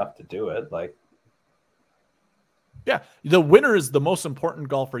smart enough to do it. Like, Yeah, the winner is the most important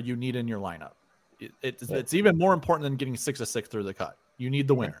golfer you need in your lineup. It's even more important than getting 6 of 6 through the cut. You need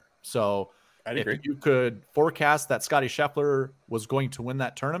the winner. So I'd if agree. you could forecast that Scotty Scheffler was going to win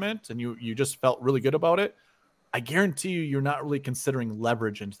that tournament and you just felt really good about it, I guarantee you're not really considering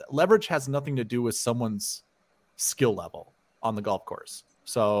leverage into that. Leverage has nothing to do with someone's skill level on the golf course.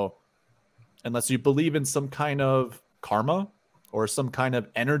 So unless you believe in some kind of karma or some kind of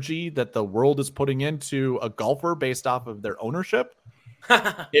energy that the world is putting into a golfer based off of their ownership,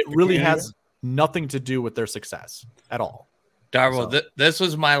 it really has nothing to do with their success at all. Darbo, So- this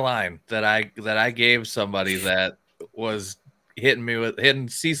was my line that I gave somebody that was hitting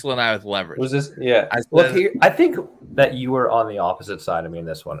Cecil and I with leverage. was this? Yeah. I Well, said- here, I think that you were on the opposite side of me in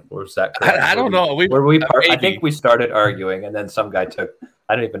this one. Or was that correct? I don't know. I maybe. think we started arguing, and then some guy took.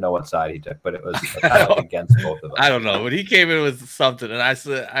 I don't even know what side he took, but it was kind of like against both of us. I don't know, but he came in with something, and I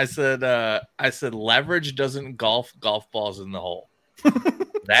said leverage doesn't golf balls in the hole.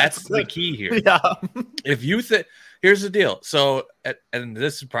 That's the key here. Yeah. If you think, here's the deal. So, and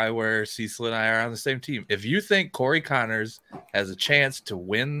this is probably where Cecil and I are on the same team. If you think Corey Connors has a chance to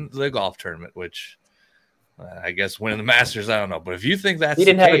win the golf tournament, which I guess winning the Masters, I don't know, but if you think that's He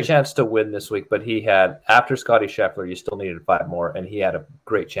didn't the have a case, chance to win this week, but he had after Scotty Scheffler. You still needed 5 more, and he had a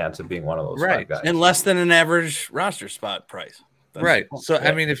great chance of being one of those Right. 5 guys. And less than an average roster spot price. That's right? the point. So,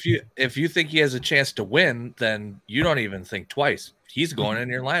 I mean, if you think he has a chance to win, then you don't even think twice. He's going in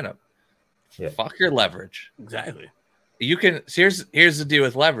your lineup. Yeah. Fuck your leverage. Exactly. You can here's the deal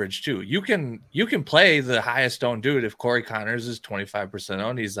with leverage too. You can play the highest owned dude. If Corey Connors is 25%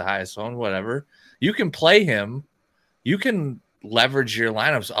 owned, he's the highest owned, whatever. You can play him. You can leverage your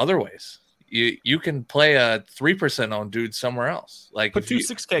lineups other ways. You can play a 3% owned dude somewhere else. Like Put if 2 you,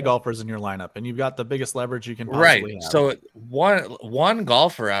 6K golfers in your lineup, and you've got the biggest leverage you can possibly right. have. So one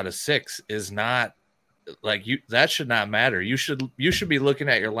golfer out of 6 is not like that should not matter. You should be looking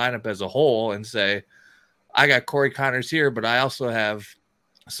at your lineup as a whole and say, I got Corey Connors here, but I also have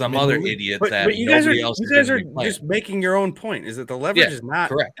some other idiot that but you guys are playing. just making your own point. Is that the leverage is not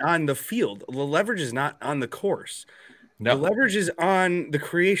correct. on the field? The leverage is not on the course. No. The leverage is on the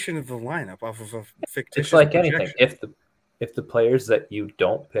creation of the lineup off of a fictitious. It's like projection. anything. If the players that you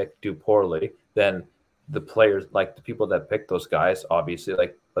don't pick do poorly, then the players, like the people that pick those guys, obviously,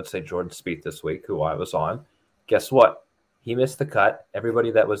 like let's say Jordan Spieth this week, who I was on, guess what? He missed the cut. Everybody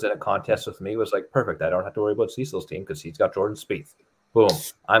that was in a contest with me was like, perfect. I don't have to worry about Cecil's team because he's got Jordan Spieth. Boom,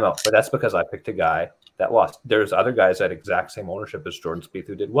 I'm out. But that's because I picked a guy that lost. There's other guys that exact same ownership as Jordan Spieth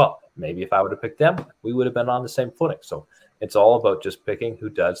who did well. Maybe if I would have picked them, we would have been on the same footing. So it's all about just picking who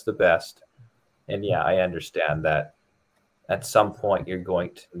does the best. And yeah, I understand that at some point you're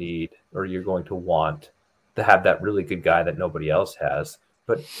going to need or you're going to want to have that really good guy that nobody else has.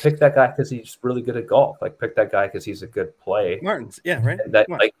 But pick that guy because he's really good at golf. Like pick that guy because he's a good play. Martins, yeah, right. And that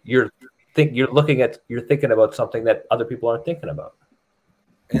like you're thinking about something that other people aren't thinking about.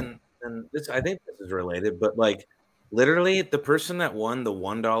 And this, I think this is related, but like literally the person that won the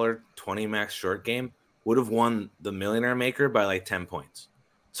 $1.20 max short game would have won the Millionaire Maker by like 10 points.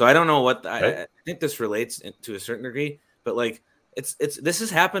 So I don't know what I think this relates to a certain degree, but like this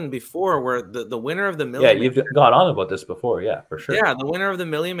has happened before where the winner of the Million Maker, you've gone on about this before, yeah, for sure. Yeah, the winner of the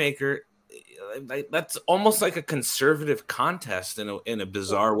Million Maker, that's almost like a conservative contest in a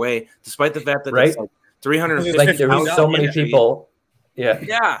bizarre way, despite the fact that it's like 350. Like there was so many people.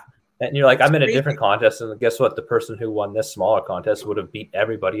 Yeah. And you're like, I'm in a different contest, and guess what? The person who won this smaller contest would have beat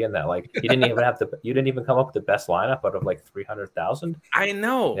everybody in that. Like, you didn't even come up with the best lineup out of like 300,000. I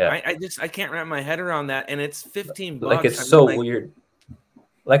know. Yeah. I can't wrap my head around that, and it's $15. Like, it's so weird.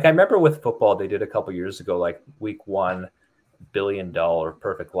 Like, I remember with football, they did a couple years ago, like week 1 $1 billion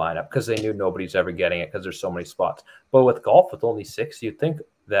perfect lineup because they knew nobody's ever getting it because there's so many spots. But with golf, with only 6, you'd think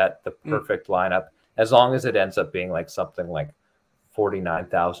that the perfect lineup, as long as it ends up being like something like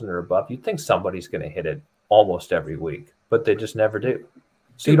 49,000 or above, you'd think somebody's going to hit it almost every week, but they just never do.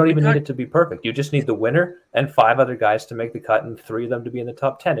 So you don't even need it to be perfect. You just need the winner and 5 other guys to make the cut and 3 of them to be in the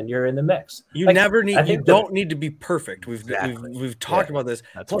top 10, and you're in the mix. You don't need to be perfect. We've talked about this.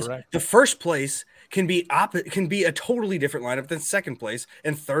 That's Plus, correct. the first place can be a totally different lineup than second place,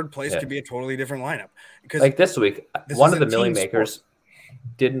 and third place can be a totally different lineup. Because like this week, one of the Million Makers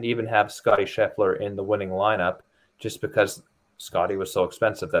didn't even have Scotty Scheffler in the winning lineup just because Scotty was so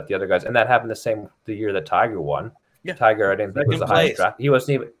expensive that the other guys, and that happened the year that Tiger won. Yeah. Tiger, I didn't think was the highest draft. He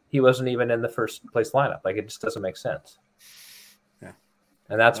wasn't even in the first place lineup. Like it just doesn't make sense. Yeah,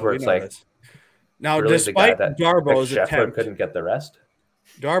 and that's where it's like this. Now, really despite Darbo's attempt, couldn't get the rest.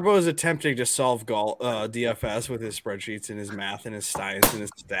 Darbo is attempting to solve DFS with his spreadsheets and his math and his science and his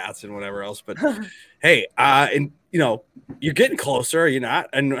stats and whatever else. But hey, and you're getting closer, are you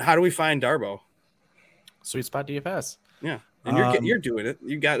not? And how do we find Darbo? Sweet Spot DFS. Yeah. And you're doing it.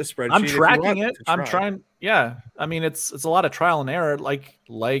 You got a spreadsheet. I'm tracking it. I'm trying. Yeah. I mean, it's a lot of trial and error. Like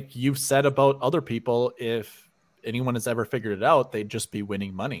you've said about other people, if anyone has ever figured it out, they'd just be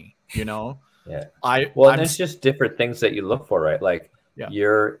winning money, Yeah. There's just different things that you look for, right? Like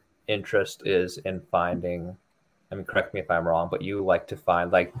your interest is in finding, I mean, correct me if I'm wrong, but you like to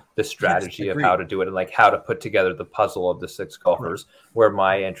find like the strategy of how to do it and like how to put together the puzzle of the 6 golfers, where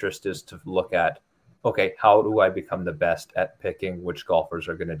my interest is to look at, okay, how do I become the best at picking which golfers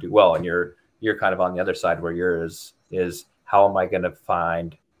are going to do well? And you're kind of on the other side where yours is how am I going to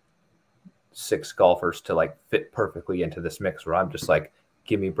find 6 golfers to like fit perfectly into this mix where I'm just like,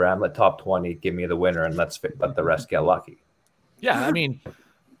 give me Bramlett top 20, give me the winner, and let the rest get lucky. Yeah, I mean,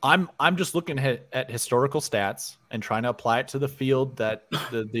 I'm just looking at historical stats and trying to apply it to the field that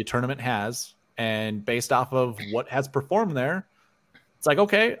the tournament has, and based off of what has performed there, it's like,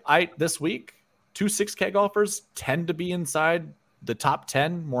 okay, this week 2 6K golfers tend to be inside the top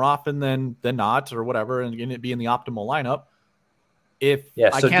 10 more often than not, or whatever, and it be in the optimal lineup.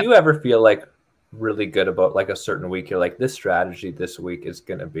 So do you ever feel like really good about like a certain week? You're like, this strategy this week is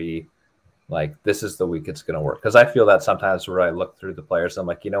going to be like, this is the week it's going to work. Because I feel that sometimes where I look through the players, I'm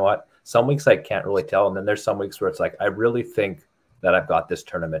like, you know what? Some weeks I can't really tell. And then there's some weeks where it's like, I really think that I've got this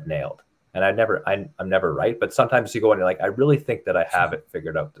tournament nailed. And I'm never right. But sometimes you go and you're like, I really think that I have it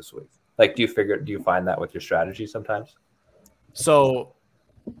figured out this week. Like, do you find that with your strategy sometimes? So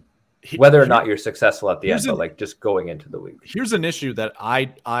whether or not you're successful at the end, but like just going into the week. Here's an issue that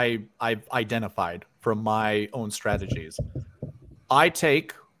I've identified from my own strategies. I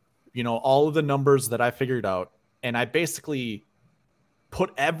take, all of the numbers that I figured out, and I basically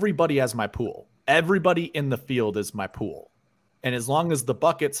put everybody as my pool. Everybody in the field is my pool. And as long as the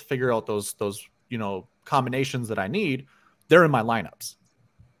buckets figure out those combinations that I need, they're in my lineups.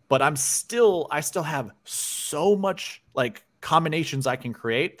 But I still have so much like combinations I can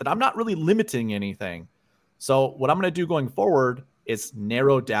create that I'm not really limiting anything. So what I'm going to do going forward is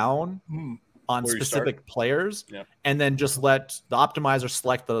narrow down on specific players, and then just let the optimizer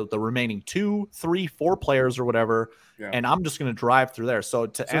select the remaining 2, 3, 4 players or whatever. And I'm just going to drive through there. So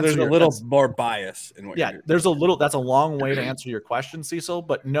answer there's a little more bias in what you're doing. There's a little, that's a long way to answer your question, Cecil,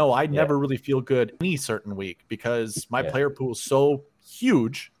 but no, I never really feel good any certain week because my player pool is so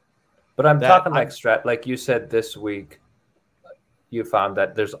huge. But I'm talking like strat, like you said this week, you found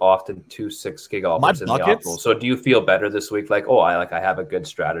that there's often 2 6-gig offers in the optimal. So do you feel better this week? Like, I have a good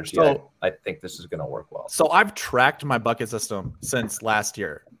strategy. So, I think this is going to work well. So I've tracked my bucket system since last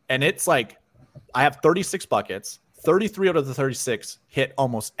year, and it's like I have 36 buckets. 33 out of the 36 hit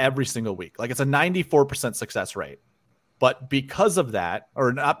almost every single week. Like it's a 94% success rate. But because of that,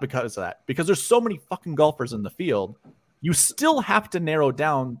 or not because of that, because there's so many fucking golfers in the field, you still have to narrow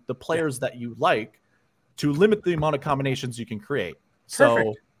down the players that you like to limit the amount of combinations you can create. Perfect.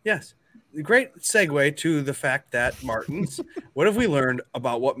 So yes. Great segue to the fact that Martins, what have we learned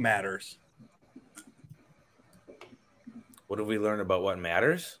about what matters? What have we learned about what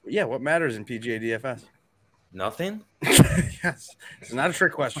matters? Yeah, what matters in PGA DFS? Nothing. Yes. It's not a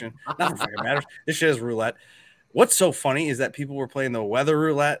trick question. Nothing fucking matters. This shit is roulette. What's so funny is that people were playing the weather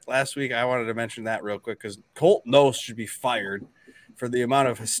roulette last week. I wanted to mention that real quick because Colt Knost should be fired for the amount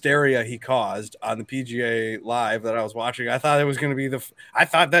of hysteria he caused on the PGA Live that I was watching. I thought it was going to be I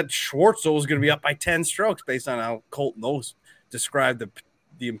thought that Schwartzel was going to be up by 10 strokes based on how Colt Knost described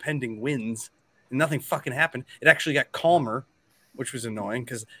the impending winds, and nothing fucking happened. It actually got calmer, which was annoying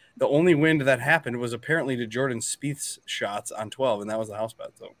because the only wind that happened was apparently to Jordan Spieth's shots on 12, and that was the house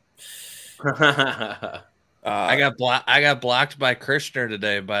bet. So I got blocked by Kirshner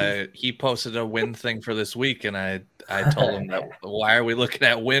today. He posted a wind thing for this week, and I told him that why are we looking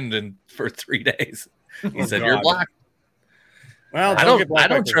at wind for 3 days? He said you're blocked. Well, I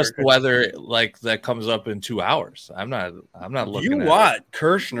don't trust the weather like that comes up in 2 hours. I'm not looking. You want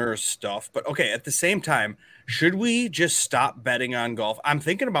Kirshner's stuff, but okay. At the same time, should we just stop betting on golf? I'm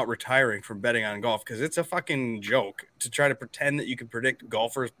thinking about retiring from betting on golf because it's a fucking joke to try to pretend that you can predict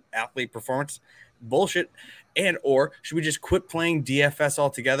golfers' athlete performance. Bullshit. And or should we just quit playing DFS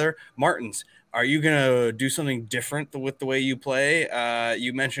altogether? Martins, are you gonna do something different with the way you play?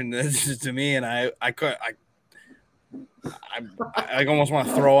 You mentioned this to me, and I almost want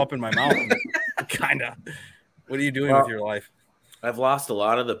to throw up in my mouth. Kinda. What are you doing with your life? I've lost a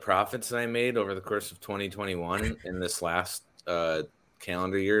lot of the profits that I made over the course of 2021 in this last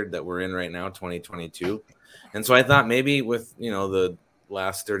calendar year that we're in right now, 2022. And so I thought maybe with, the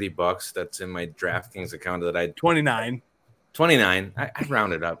last $30 that's in my DraftKings account that I 29. I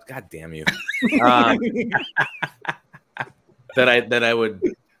rounded up. God damn you. that I would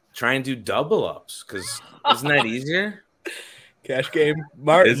try and do double ups because isn't that easier? Cash game,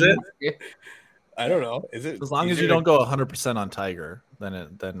 Martin. Is it? I don't know. Is it as long as you don't go 100% on Tiger?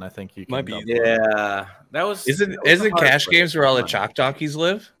 Then I think you can. Might be. Yeah, that was. Isn't cash games where all the chalk jockeys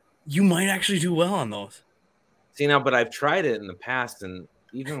live? You might actually do well on those. See now, but I've tried it in the past, and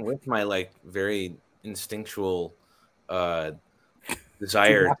even with my very instinctual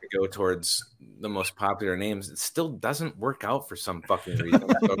desire to go towards the most popular names, it still doesn't work out for some fucking reason.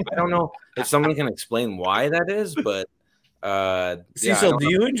 So I don't know if someone can explain why that is, but Cecil, do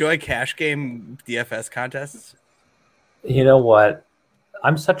you enjoy cash game DFS contests? You know what?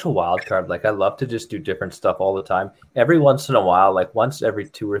 I'm such a wild card. I love to just do different stuff all the time. Every once in a while, once every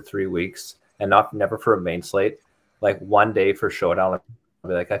 2 or 3 weeks, and never for a main slate, one day for Showdown, I'll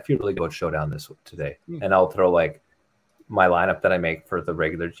be I feel really good about Showdown today. And I'll throw my lineup that I make for the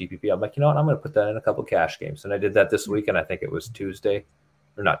regular GPP. I'm like, you know what? I'm going to put that in a couple cash games. And I did that this week, and I think it was day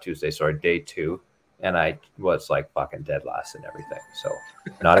 2. And I was fucking dead last and everything. So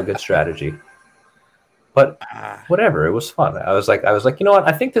not a good strategy. But whatever, it was fun. I was like, you know what?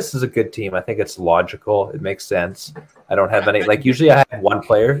 I think this is a good team. I think it's logical. It makes sense. I don't have any usually I have one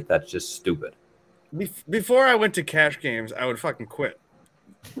player that's just stupid. Before I went to cash games, I would fucking quit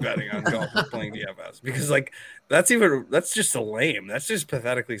betting on golf and playing DFS because that's just lame. That's just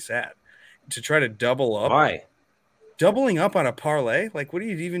pathetically sad to try to double up. Why? Doubling up on a parlay? What are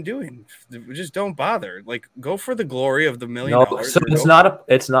you even doing? Just don't bother. Go for the glory of the $1 million. No, so it's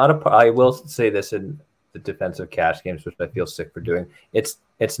not a. I will say this in the defensive cash games, which I feel sick for doing. It's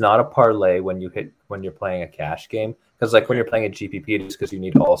not a parlay when you're playing a cash game because when you're playing a GPP, it's because you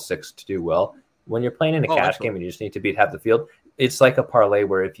need all 6 to do well. When you're playing in a cash game and you just need to beat half the field, it's like a parlay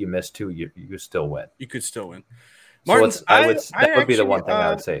where if you miss 2, you still win. You could still win. Martin, that would be the one thing I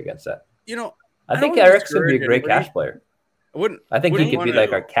would say against that. I think don't Eric's gonna be a discourage great anybody. cash player. I think he wouldn't could be wanna-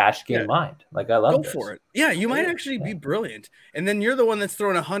 like our cash game Yeah. mind. Like I love Go this. for it. Yeah, you might actually be brilliant. And then you're the one that's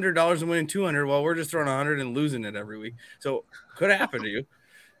throwing $100 and winning 200 while we're just throwing 100 and losing it every week. So could happen to you.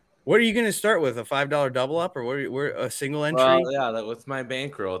 What are you going to start with? A $5 double up or we're a single entry? Well, yeah, that with my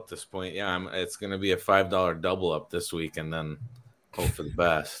bankroll at this point, yeah, it's going to be a $5 double up this week, and then hope for the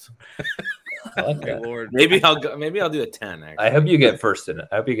best. I like My that. Lord. Maybe I'll do a 10. Actually. I hope you get first in it.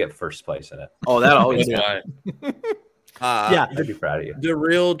 I hope you get first place in it. Oh, that always. So do I. Yeah. I'd be proud of you. The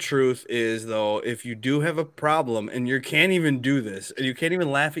real truth is, though, if you do have a problem and you can't even do this and you can't even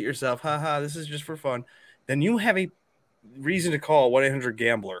laugh at yourself, haha, this is just for fun, then you have a reason to call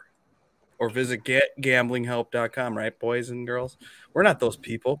 1-800-GAMBLER or visit getgamblinghelp.com, right, boys and girls? We're not those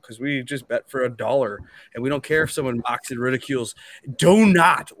people because we just bet for $1 and we don't care if someone mocks and ridicules. Do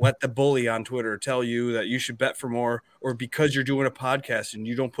not let the bully on Twitter tell you that you should bet for more, or because you're doing a podcast and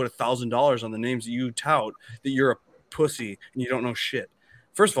you don't put $1,000 on the names that you tout, that you're a pussy and you don't know shit.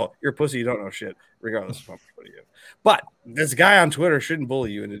 First of all, you're a pussy, you don't know shit, regardless of what you do. But this guy on Twitter shouldn't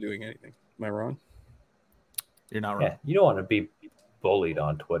bully you into doing anything. Am I wrong? You're not wrong. Yeah, you don't want to be bullied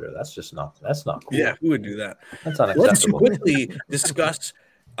on Twitter. That's not cool. Yeah, who would do that? That's Let's unacceptable. quickly discuss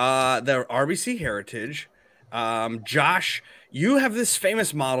the RBC heritage. Josh, you have this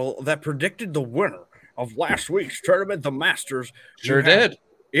famous model that predicted the winner of last week's tournament, the Masters. Sure You have- did.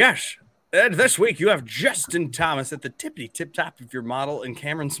 Yes. And this week you have Justin Thomas at the tippity tip top of your model, and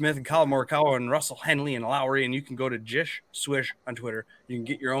Cameron Smith and Colin Morikawa and Russell Henley and Lowry. And you can go to Jish Swish on Twitter. You can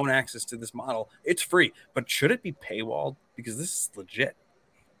get your own access to this model. It's free, but should it be paywalled? Because this is legit.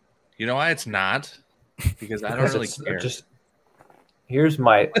 You know why it's not? Because I don't Because really it's care. just here's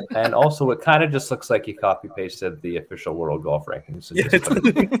my and also it kind of just looks like you copy pasted the official world golf rankings. So just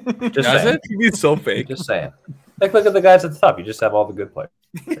just Does saying. it? It's so fake. Just saying. Like look at the guys at the top. You just have all the good players.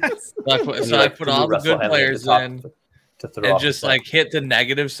 Yes. So I put, You so I like put threw all the Russell good Henley at players the top in to throw and off just the like hit the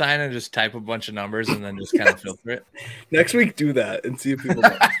negative sign and just type a bunch of numbers and then just kind of filter it. Next week, do that and see if people.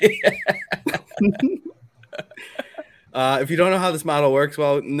 If you don't know how this model works,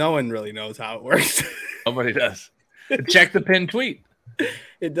 well, no one really knows how it works. Nobody does. Check the pinned tweet.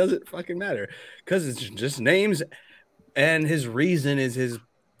 It doesn't fucking matter because it's just names, and his reason is his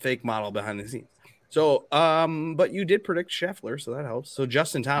fake model behind the scenes. So, but you did predict Scheffler, so that helps. So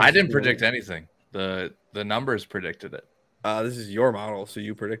Justin Thomas. I didn't predict anything. The numbers predicted it. This is your model, so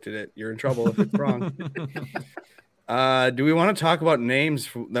you predicted it. You're in trouble if it's wrong. Do we want to talk about names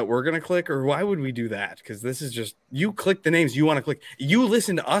that we're going to click, or why would we do that? Because this is just you click the names you want to click. You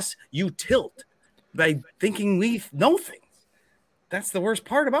listen to us, you tilt by thinking we know things. That's the worst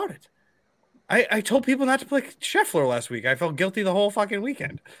part about it. I told people not to play Scheffler last week. I felt guilty the whole fucking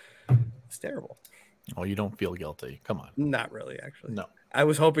weekend. It's terrible. Oh, you don't feel guilty. Come on. Not really, actually. No. I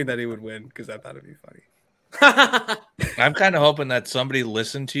was hoping that he would win because I thought it'd be funny. I'm kind of hoping that somebody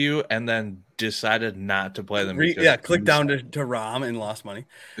listened to you and then decided not to play them. because Yeah, click you down said- to Rom and lost money.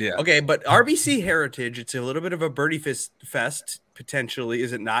 Yeah. Okay, but RBC Heritage, it's a little bit of a birdie fest potentially.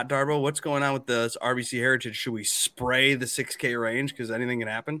 Is it not, Darbo? What's going on with this RBC Heritage? Should we spray the 6K range because anything can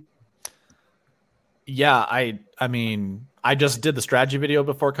happen? Yeah, I mean, I just did the strategy video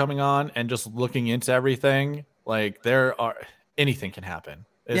before coming on and just looking into everything. Like anything can happen.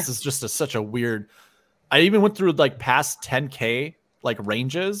 This is just such a weird. I even went through like past 10K like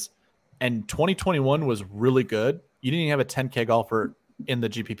ranges, and 2021 was really good. You didn't even have a 10K golfer in the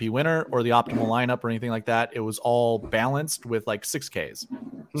GPP winner or the optimal lineup or anything like that. It was all balanced with like 6Ks.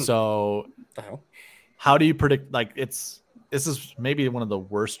 So The hell? how do you predict? Like this is maybe one of the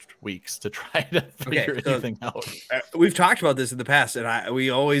worst weeks to try to figure so- anything out. We've talked about this in the past, and we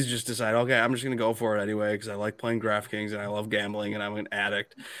always just decide, okay, I'm just going to go for it anyway because I like playing DraftKings and I love gambling and I'm an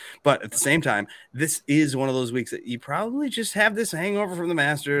addict. But at the same time, this is one of those weeks that you probably just have this hangover from the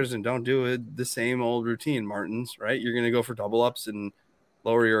Masters and don't do it the same old routine, Martins, right? You're going to go for double ups and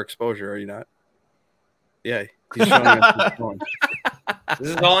lower your exposure, are you not? Yeah. He's showing us his phone. This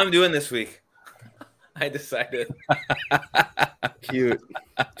is all I'm doing this week. I decided. Cute.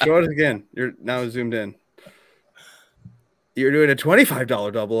 Show it again. You're now zoomed in. You're doing a $25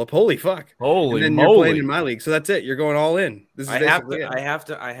 double up. Holy fuck. Holy and then you're playing moly. in my league. So that's it. You're going all in. This is I have basically to. it. I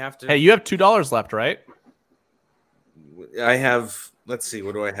have to. Hey, you have $2 left, right? I have. Let's see.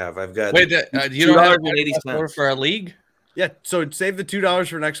 What do I have? I've got. Wait, you don't have $2.80 for a league? Yeah. So save the $2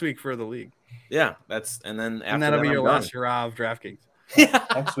 for next week for the league. Yeah, that's and then after And that'll that, be I'm your done. last hurrah of DraftKings.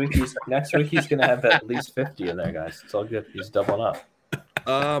 next week he's gonna have at least 50 in there, guys. It's all good. He's doubling up.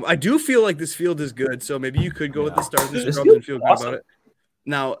 I do feel like this field is good. So maybe you could go with the start of This this scrub field's and feel good awesome. about it.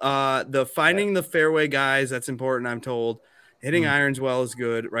 Now, the finding the fairway guys, that's important, I'm told. Hitting irons well is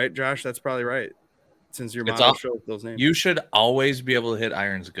good, right, Josh? That's probably right. since your It's mom all- shows those names. You should always be able to hit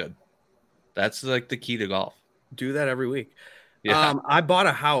irons good. That's like the key to golf. Do that every week. Yeah. I bought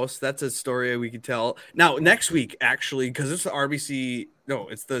a house. That's a story we could tell. Now, next week, actually, because it's the RBC, no,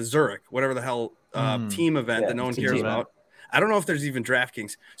 it's the Zurich, whatever the hell team event Yeah, that no one it's a cares team about. I don't know if there's even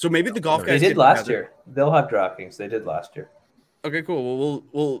DraftKings. So maybe the golf They guys did get last together. year. They'll have DraftKings. They did last year. Okay, cool. Well,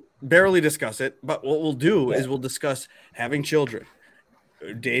 we'll barely discuss it, but what we'll do Yeah. is we'll discuss having children,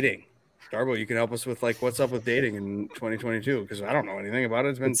 dating. Darbo, you can help us with like what's up with dating in 2022 because I don't know anything about it.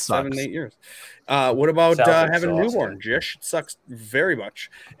 It's been It sucks. 7-8 years. What about Sounds having a exhausting. newborn? Jish, it sucks very much.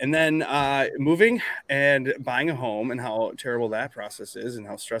 And then moving and buying a home and how terrible that process is and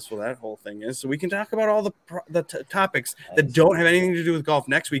how stressful that whole thing is. So we can talk about all the topics that don't have anything to do with golf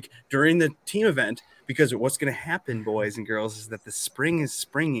next week during the team event. Because what's going to happen, boys and girls, is that the spring is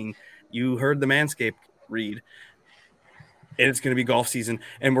springing. You heard the Manscaped read. And it's going to be golf season,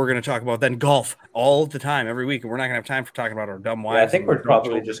 and we're going to talk about then golf all the time, every week. And we're not going to have time for talking about our dumb wives. Yeah, I think and we're dumb probably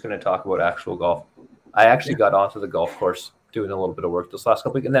children. just going to talk about actual golf. I actually got onto the golf course doing a little bit of work this last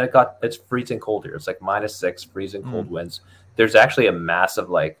couple weeks, and then it's freezing cold here. It's like -6, freezing cold winds. There's actually a massive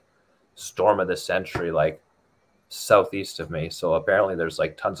like storm of the century like southeast of me. So apparently there's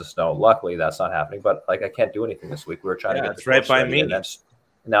like tons of snow. Luckily that's not happening, but like I can't do anything this week. We were trying to Yeah, get it's the right course by ready, me. and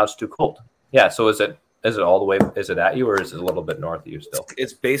now it's too cold. Yeah. So is it all the way? Is it at you, or is it a little bit north of you still?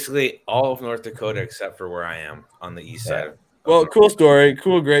 It's basically all of North Dakota except for where I am on the east side. Well, cool story.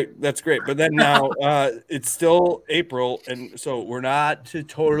 Cool, great. That's great. But then now it's still April, and so we're not to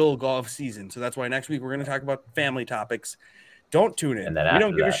total golf season. So that's why next week we're going to talk about family topics. Don't tune in. And then We after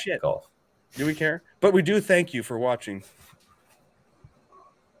don't give a that, shit. golf. Do we care? But we do thank you for watching.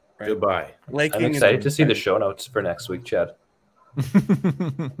 Right. Goodbye. Lake I'm King excited is- to see the show notes for next week, Chad.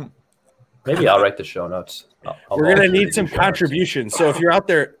 Maybe I'll write the show notes. I'll We're gonna volunteer need to some do show notes. contributions. So if you're out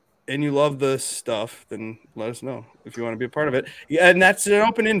there and you love this stuff, then let us know if you want to be a part of it. Yeah, and that's an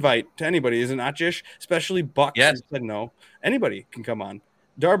open invite to anybody, is it not, Jish? Especially Bucks. Yes. who said no. Anybody can come on.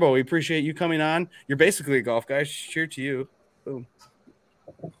 Darbo, we appreciate you coming on. You're basically a golf guy. Cheer to you. Boom.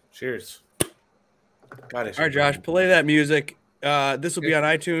 Cheers. God, All right, Josh, play that music. This will be on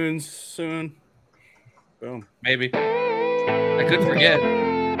iTunes soon. Boom. Maybe. I couldn't forget.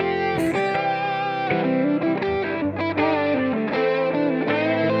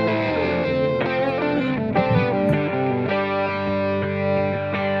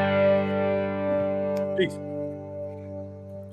 Peace.